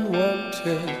you're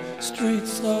unwanted.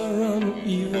 Streets are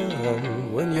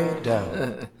uneven when you're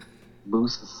down.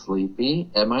 Moose is sleepy.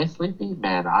 Am I sleepy?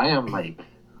 Man, I am like...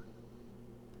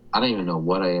 I don't even know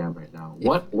what I am right now.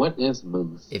 What is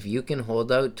Moose? If you can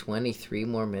hold out 23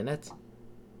 more minutes,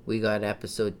 we got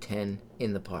episode 10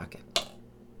 in the pocket.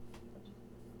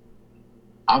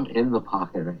 I'm in the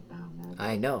pocket right now, man.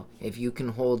 I know. If you can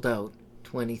hold out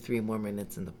 23 more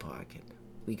minutes in the pocket,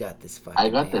 we got this fucking I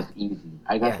got nailed. this easy.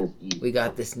 I got this easy. We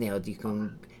got this nailed. You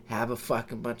can have a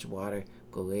fucking bunch of water.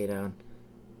 Go lay down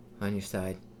on your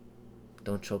side.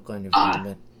 Don't choke on your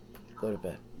vitamin. Go to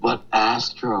bed. But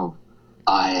Astro,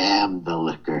 I am the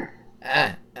liquor.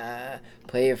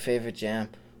 Play your favorite jam.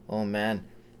 Oh man,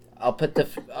 I'll put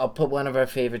one of our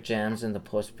favorite jams in the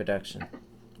post production.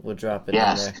 We'll drop it in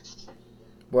there.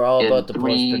 We're all about the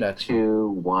post production. 3, 2,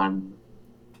 1,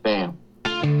 bam.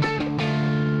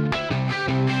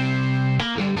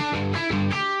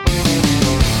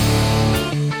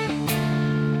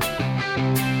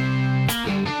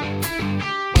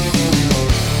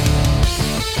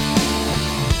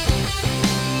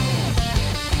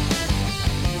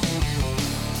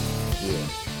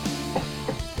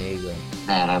 There you go.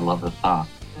 Man, I love the song.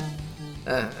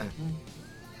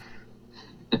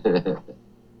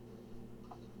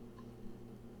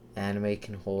 Anime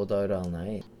can hold out all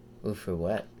night. Ooh, for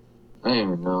what? I don't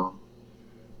even know.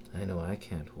 I know I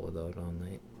can't hold out all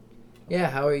night. Yeah,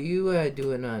 how are you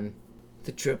doing on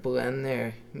the triple N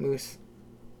there, Moose?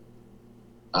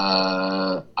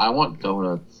 I want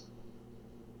donuts.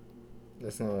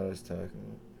 That's not what I was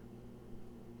talking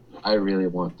about. I really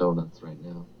want donuts right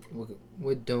now.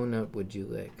 What donut would you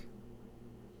like?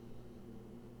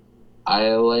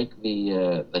 I like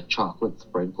the chocolate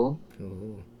sprinkle.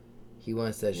 Ooh. He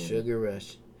wants that sugar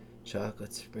rush.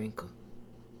 Chocolate sprinkle.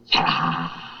 Yeah.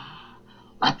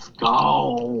 Let's go.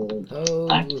 Oh.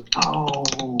 Let's go.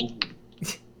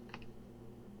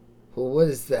 What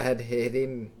was that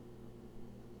hitting?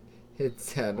 It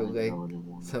sounded I don't like know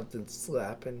anymore. something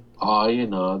slapping. Oh, you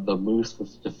know, the moose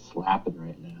is just slapping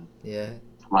right now. Yeah.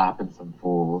 Slapping some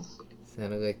fools.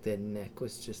 Sounded like that neck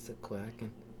was just a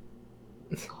quacking.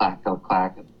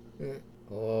 Clacking.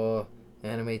 Oh,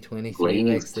 Anime 23 Glazed.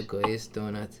 likes the glazed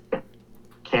donuts.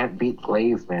 Can't beat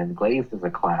glazed, man. Glazed is a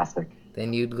classic.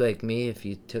 Then you'd like me if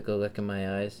you took a look in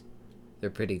my eyes. They're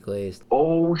pretty glazed.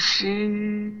 Oh, shit.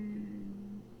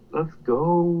 Let's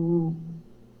go.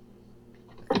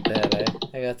 Look at that,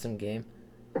 I got some game.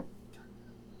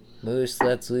 Moose,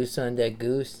 let's loose on that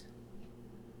goose.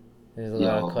 There's a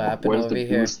lot of clapping where's over the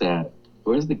here. goose at?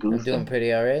 Where's the goose I'm doing at?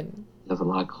 pretty alright. There's a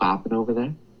lot of clapping over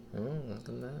there. Look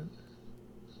at that.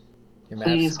 Your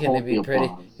Please map's gonna hold be the pretty.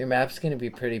 applause. Your map's gonna be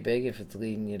pretty big if it's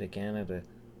leading you to Canada.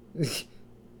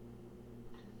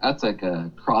 That's like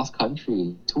a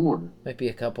cross-country tour. Might be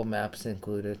a couple maps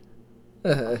included.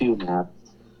 A few maps.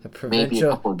 A Maybe a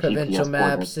couple provincial GPS map,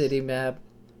 coordinates. city map.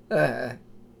 Gotta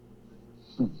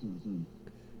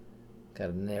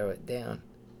narrow it down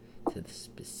to the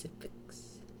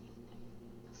specifics.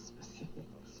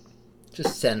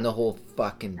 Just send the whole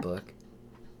fucking book.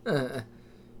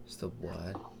 Just a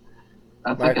what?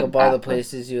 That's Mark like a up all the map.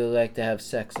 places you would like to have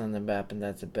sex on the map, and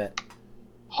that's a bet.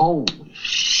 Holy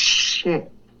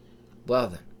shit. Well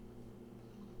then.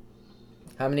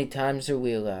 How many times are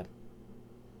we allowed?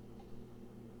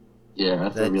 Yeah,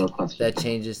 that's a real question. That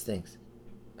changes things.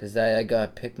 Because I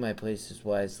gotta pick my places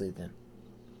wisely then.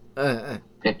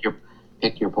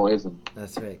 Pick your poison.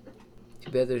 That's right.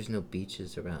 Too bad there's no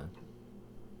beaches around.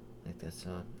 Like that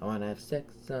song. I wanna have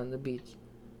sex on the beach.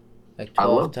 Like I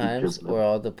 12 love times beaches, man. or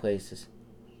all the places.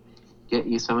 Get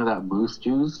you some of that moose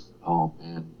juice. Oh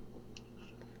man.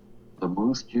 The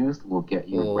moose juice will get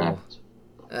you Oh. wrecked.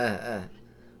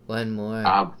 One more.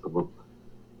 Absolutely.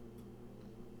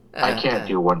 I can't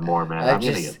do one more, man. I'm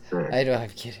gonna get sick. I know, I'm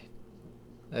kidding.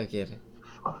 I'm kidding.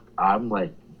 Fuck. I'm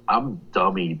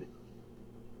dummied.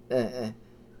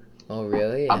 Oh,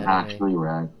 really? I'm actually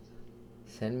wrecked.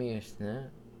 Send me your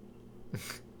snap.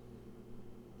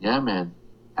 Yeah, man.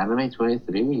 Anime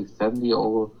 23, send the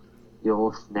old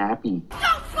snappy. Don't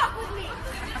fuck with me!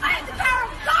 I have the power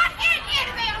of God and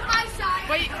anime on my side!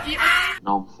 Wait, You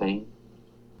know what I'm saying?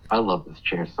 I love this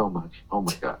chair so much. Oh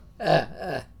my god.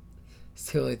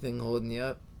 It's the only thing holding you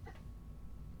up.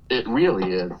 It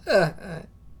really is.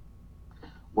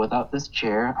 Without this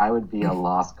chair, I would be a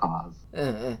lost cause.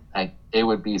 Like, it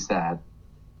would be sad.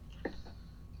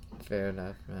 Fair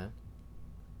enough, man.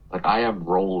 Like, I am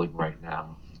rolling right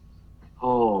now.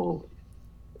 Oh.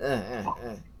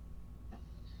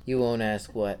 You won't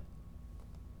ask what?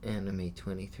 Anime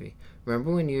 23.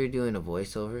 Remember when you were doing a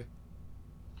voiceover?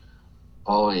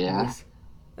 Oh, yeah? Yes.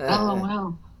 Oh,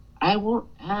 well, I won't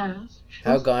ask.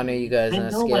 How gone are you guys I on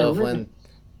a know scale my of 1 limit.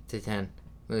 to 10?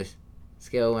 Moose,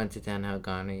 scale of 1 to 10, how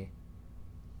gone are you?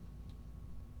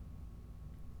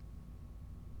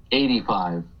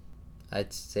 85.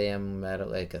 I'd say I'm at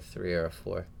like a 3 or a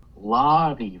 4.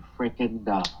 Lottie freaking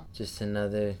dog. Just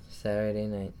another Saturday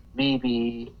night.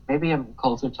 Maybe I'm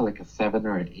closer to like a 7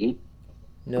 or an 8.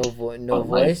 No But,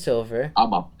 like, voiceover.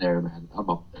 I'm up there, man. I'm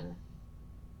up there.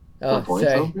 Oh, for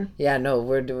sorry. voiceover? Yeah, no,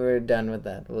 we're done with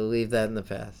that. We'll leave that in the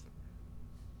past.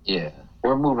 Yeah.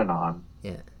 We're moving on.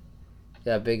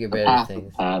 Got bigger, The better past is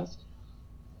things. past.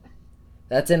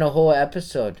 That's in a whole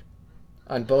episode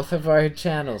on both of our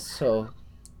channels, so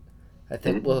I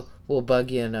think we'll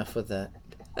bug you enough with that.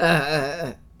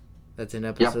 That's in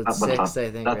episode 6,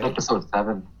 I think, That's right? episode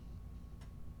 7.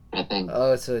 I think.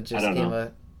 Oh, so it just I don't came know.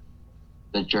 out.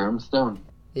 The Germstone.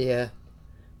 Yeah.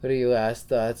 What are your last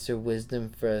thoughts or wisdom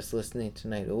for us listening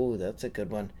tonight? Oh, that's a good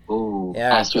one. Ooh.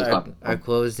 Yeah, Ask our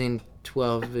closing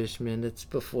 12-ish minutes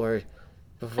before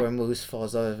Moose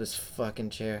falls out of his fucking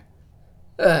chair.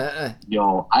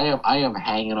 Yo, I am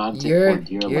hanging on to You're for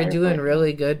dear life doing right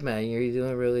really good, man. You're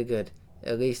doing really good.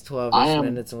 At least 12-ish I am-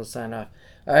 minutes and we'll sign off.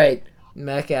 All right.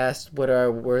 Mac asked what are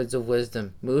our words of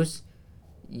wisdom. Moose,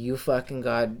 you fucking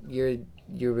you're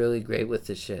really great with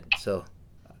this shit. So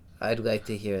I'd like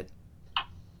to hear it.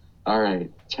 All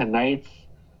right. Tonight's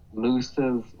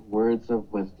Moose's words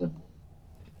of wisdom.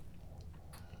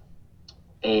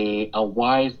 A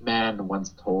wise man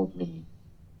once told me,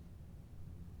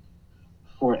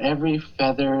 for every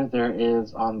feather there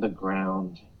is on the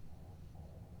ground,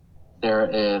 there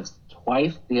is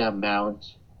twice the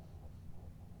amount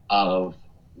of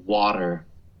water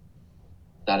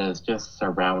that is just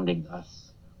surrounding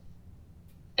us.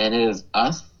 And it is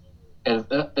us, it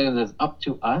is up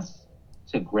to us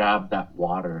to grab that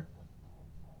water.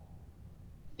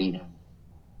 The end.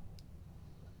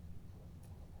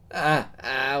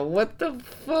 What the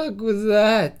fuck was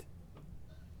that?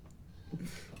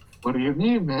 What do you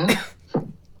mean, man?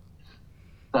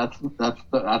 That's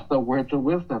the words of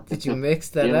wisdom. Did you mix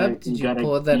that up? Did you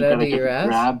pull that out of your ass?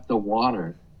 Grab the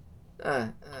water.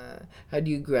 How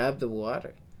do you grab the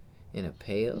water? In a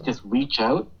pail? You just reach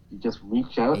out.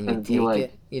 And be like.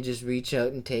 It? You just reach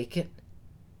out and take it?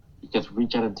 You just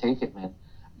reach out and take it, man.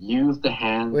 Use the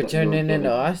hands. We're turning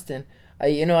into Austin.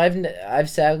 I've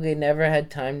sadly never had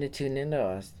time to tune into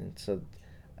Austin, so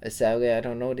sadly I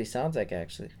don't know what he sounds like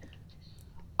actually.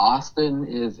 Austin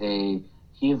is a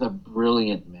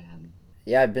brilliant man.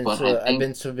 Yeah, I've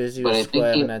been so busy with school I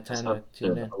haven't had time to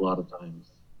tune in. A lot of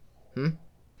times.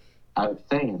 I was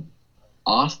saying,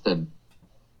 Austin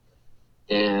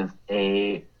is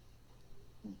a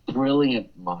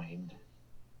brilliant mind.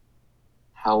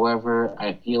 However,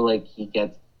 I feel like he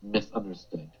gets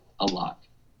misunderstood a lot.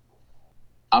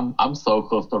 I'm so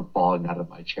close to falling out of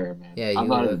my chair, man. Yeah, you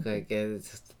look like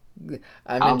it.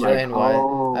 I'm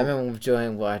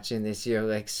enjoying watching this. You're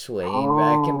like swaying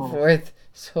back and forth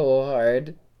so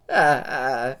hard.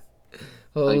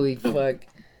 Holy fuck.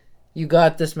 You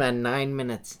got this, man. 9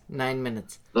 minutes. 9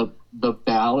 minutes. The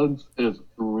balance is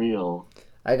real.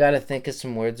 I gotta think of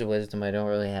some words of wisdom. I don't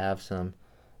really have some.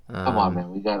 Come on,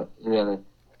 man. We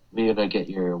gotta get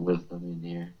your wisdom in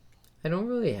here. I don't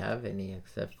really have any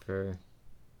except for...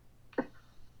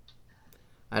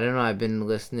 I don't know. I've been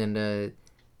listening to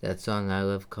that song I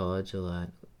Love College a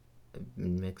lot. I've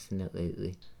been mixing it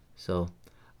lately. So,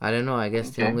 I don't know. I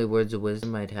guess the only words of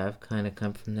wisdom I'd have kind of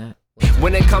come from that.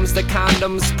 When it comes to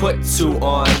condoms, put 2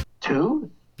 on. 2?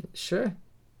 Sure.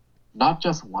 Not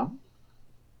just 1?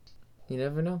 You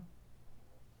never know.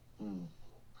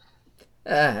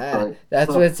 That's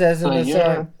what it says in the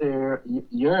song.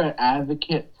 You're an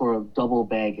advocate for a double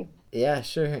bagging. Yeah,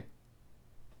 sure.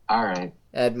 All right.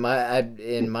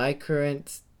 In my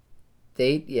current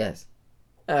state, yes.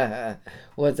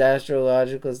 What's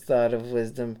astrological's thought of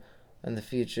wisdom on the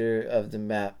future of the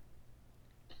map?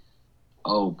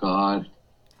 Oh God.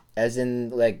 As in,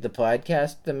 like the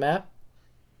podcast, the map?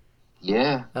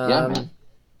 Yeah. Yeah, man.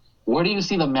 Where do you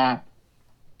see the map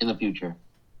in the future?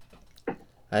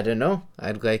 I don't know.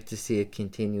 I'd like to see it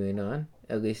continuing on,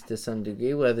 at least to some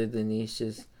degree, whether the niche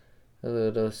is a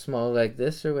little small like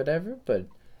this or whatever, but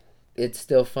it's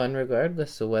still fun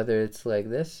regardless. So whether it's like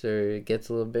this or it gets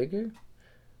a little bigger,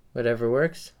 whatever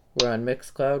works. We're on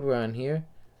Mixcloud. We're on here.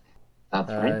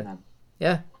 That's right, man.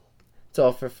 Yeah. It's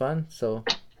all for fun. So,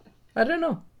 I don't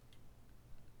know.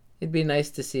 It'd be nice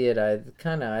to see it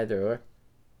either or.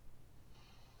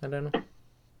 I don't know.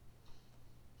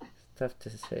 It's tough to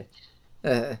say.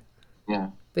 Yeah.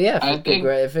 But yeah,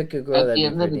 if it could grow, that'd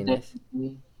be pretty nice.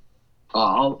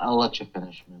 I'll let you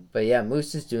finish, man. But yeah,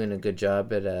 Moose is doing a good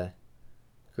job at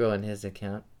growing his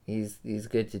account. He's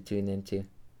good to tune into.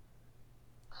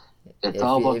 It's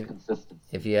all about consistency.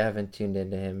 If you haven't tuned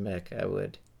into him, Mick, I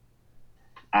would.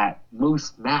 At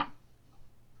Moose Map.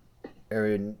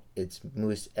 Or it's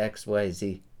Moose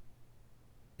XYZ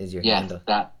is your handle.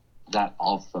 Yes, that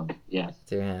also. Yes.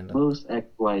 It's your handle. Moose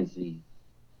XYZ.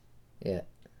 Yeah.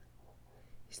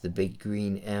 He's the big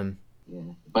green M. Yeah.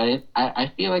 But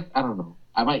I feel like, I don't know.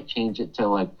 I might change it to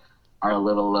like our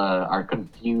little, our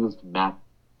confused map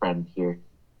friend here.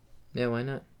 Yeah, why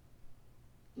not?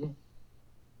 Yeah.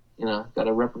 You know,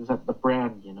 gotta represent the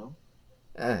brand, you know?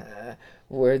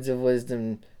 Words of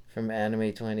wisdom from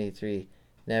Anime 23.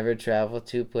 Never travel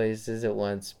 2 places at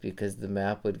once because the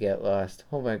map would get lost.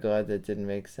 Oh my god, that didn't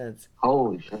make sense.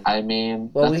 Holy shit. I mean,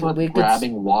 that's what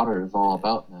grabbing water is all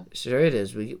about, man. Sure it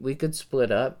is. We could split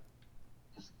up.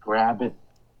 Just grab it.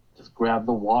 Just grab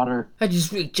the water. I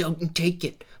just reach out and take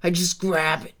it. I just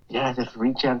grab it. Yeah, just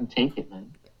reach out and take it,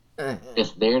 man.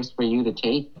 It's theirs for you to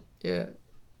take. Yeah.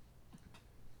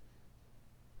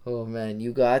 Oh man,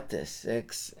 you got this.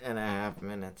 6.5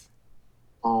 minutes.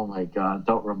 Oh my god,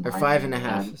 don't remind me. Or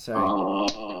 5.5, sorry.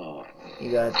 Oh.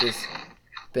 You got this.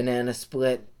 Banana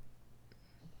split.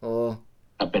 Oh.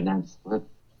 A banana split.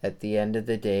 At the end of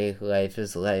the day, life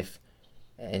is life.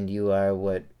 And you are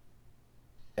what...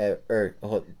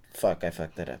 fuck, I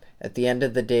fucked that up. At the end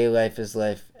of the day, life is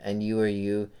life. And you are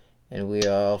you. And we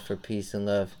are all for peace and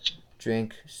love.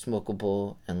 Drink, smoke a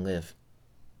bowl, and live.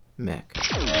 Mac.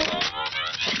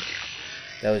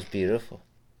 That was beautiful.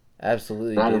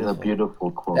 Absolutely beautiful. That is a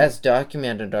beautiful quote. That's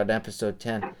documented on episode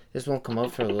 10. This won't come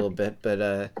out for a little bit,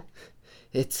 but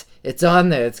it's on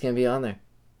there. It's going to be on there.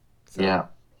 So. Yeah.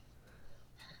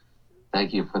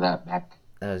 Thank you for that, Mac.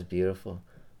 That was beautiful.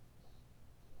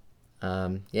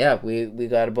 Yeah, we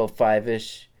got about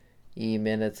 5-ish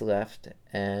minutes left,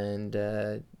 and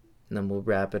then we'll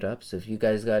wrap it up. So if you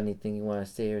guys got anything you want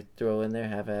to say or throw in there,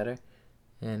 have at her.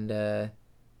 And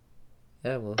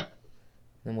yeah,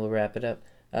 we'll wrap it up.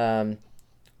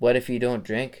 What if you don't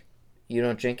drink? You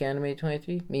don't drink Anime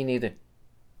 23? Me neither.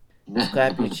 Just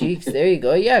clap your cheeks. There you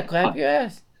go. Yeah, clap your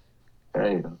ass.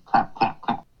 There you go. Clap, clap,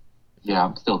 clap. Yeah,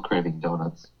 I'm still craving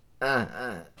donuts.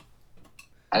 I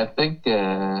think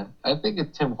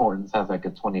Tim Hortons has like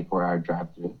a 24-hour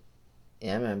drive-thru.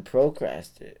 Yeah, man.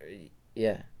 Procrastinate.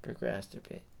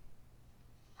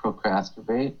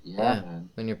 Procrastinate? Yeah, man.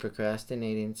 When you're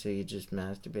procrastinating, so you just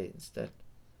masturbate instead.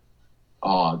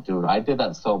 Oh, dude, I did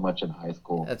that so much in high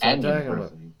school. That's what and I'm talking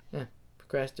university. about. Yeah,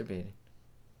 procrastinating.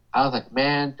 I was like,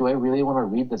 man, do I really want to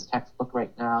read this textbook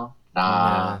right now?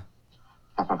 Nah.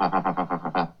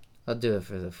 I'll do it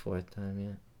for the 4th time,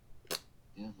 yeah.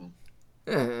 Yeah,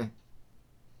 man.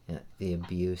 Yeah, the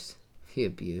abuse. The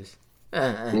abuse,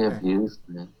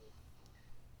 man.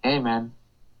 Hey, man,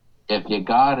 if you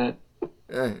got it.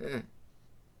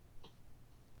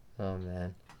 Oh,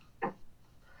 man.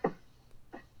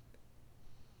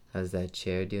 How's that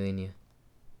chair doing you?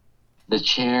 The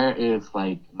chair is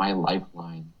like my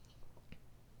lifeline.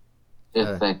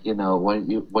 It's like, you know, when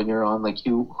you're on like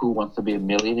Who Wants to Be a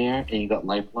Millionaire and you got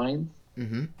lifelines.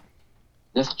 Mm-hmm.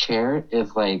 This chair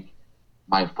is like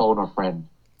my phone a friend.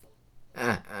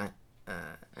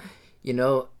 You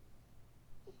know,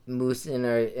 Moose, in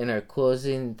our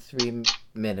closing 3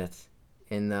 minutes,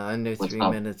 in the under 3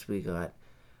 minutes we got,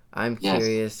 I'm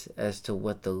curious as to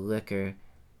what the liquor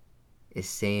is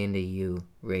saying to you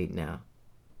right now.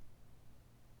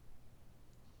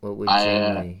 What would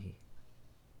Jim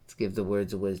let's give the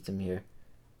words of wisdom here.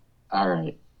 All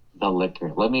right, the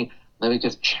liquor. Let me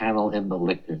just channel in the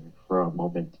liquor for a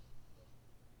moment.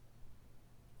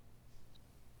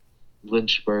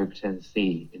 Lynchburg,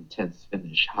 Tennessee, intense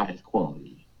finish, highest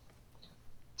quality.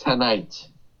 Tonight,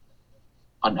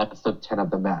 on episode 10 of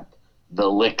the map, the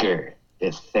liquor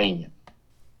is saying.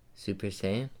 Super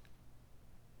Saiyan?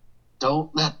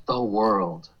 Don't let the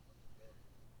world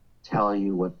tell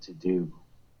you what to do.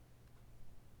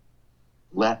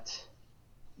 Let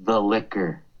the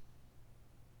liquor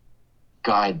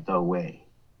guide the way.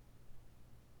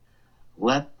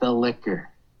 Let the liquor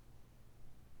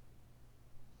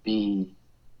be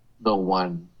the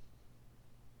one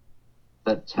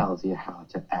that tells you how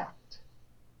to act.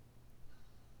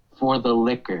 For the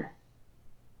liquor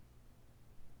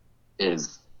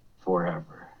is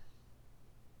forever.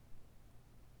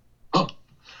 Oh,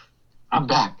 I'm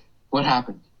back. What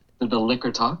happened? Did the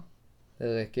liquor talk? The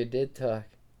liquor did talk.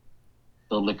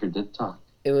 The liquor did talk.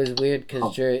 It was weird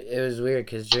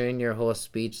because during your whole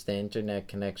speech, the internet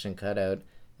connection cut out,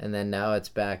 and then now it's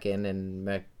back in, and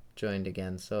Mech joined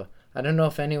again. So I don't know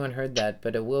if anyone heard that,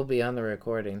 but it will be on the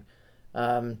recording.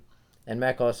 And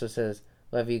Mech also says,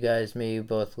 "Love you guys. May you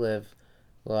both live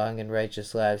long and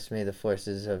righteous lives. May the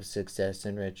forces of success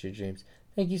enrich your dreams."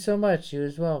 Thank you so much. You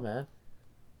as well, man.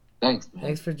 Thanks, man.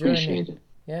 Thanks for joining. Appreciate it.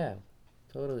 Yeah,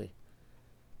 totally.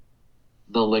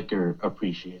 The liquor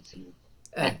appreciates you.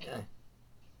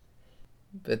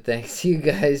 But thanks you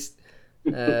guys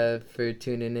for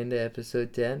tuning into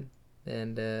episode 10,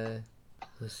 and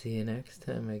we'll see you next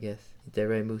time, I guess. Is that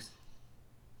right, Moose?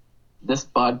 This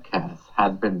podcast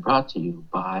has been brought to you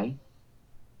by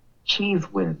Cheese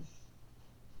Whiz.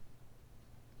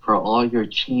 For all your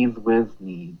Cheese Whiz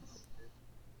needs.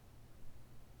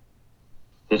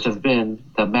 This has been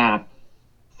The Map,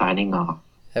 signing off.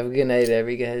 Have a good night,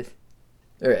 everyone.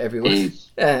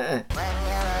 Peace.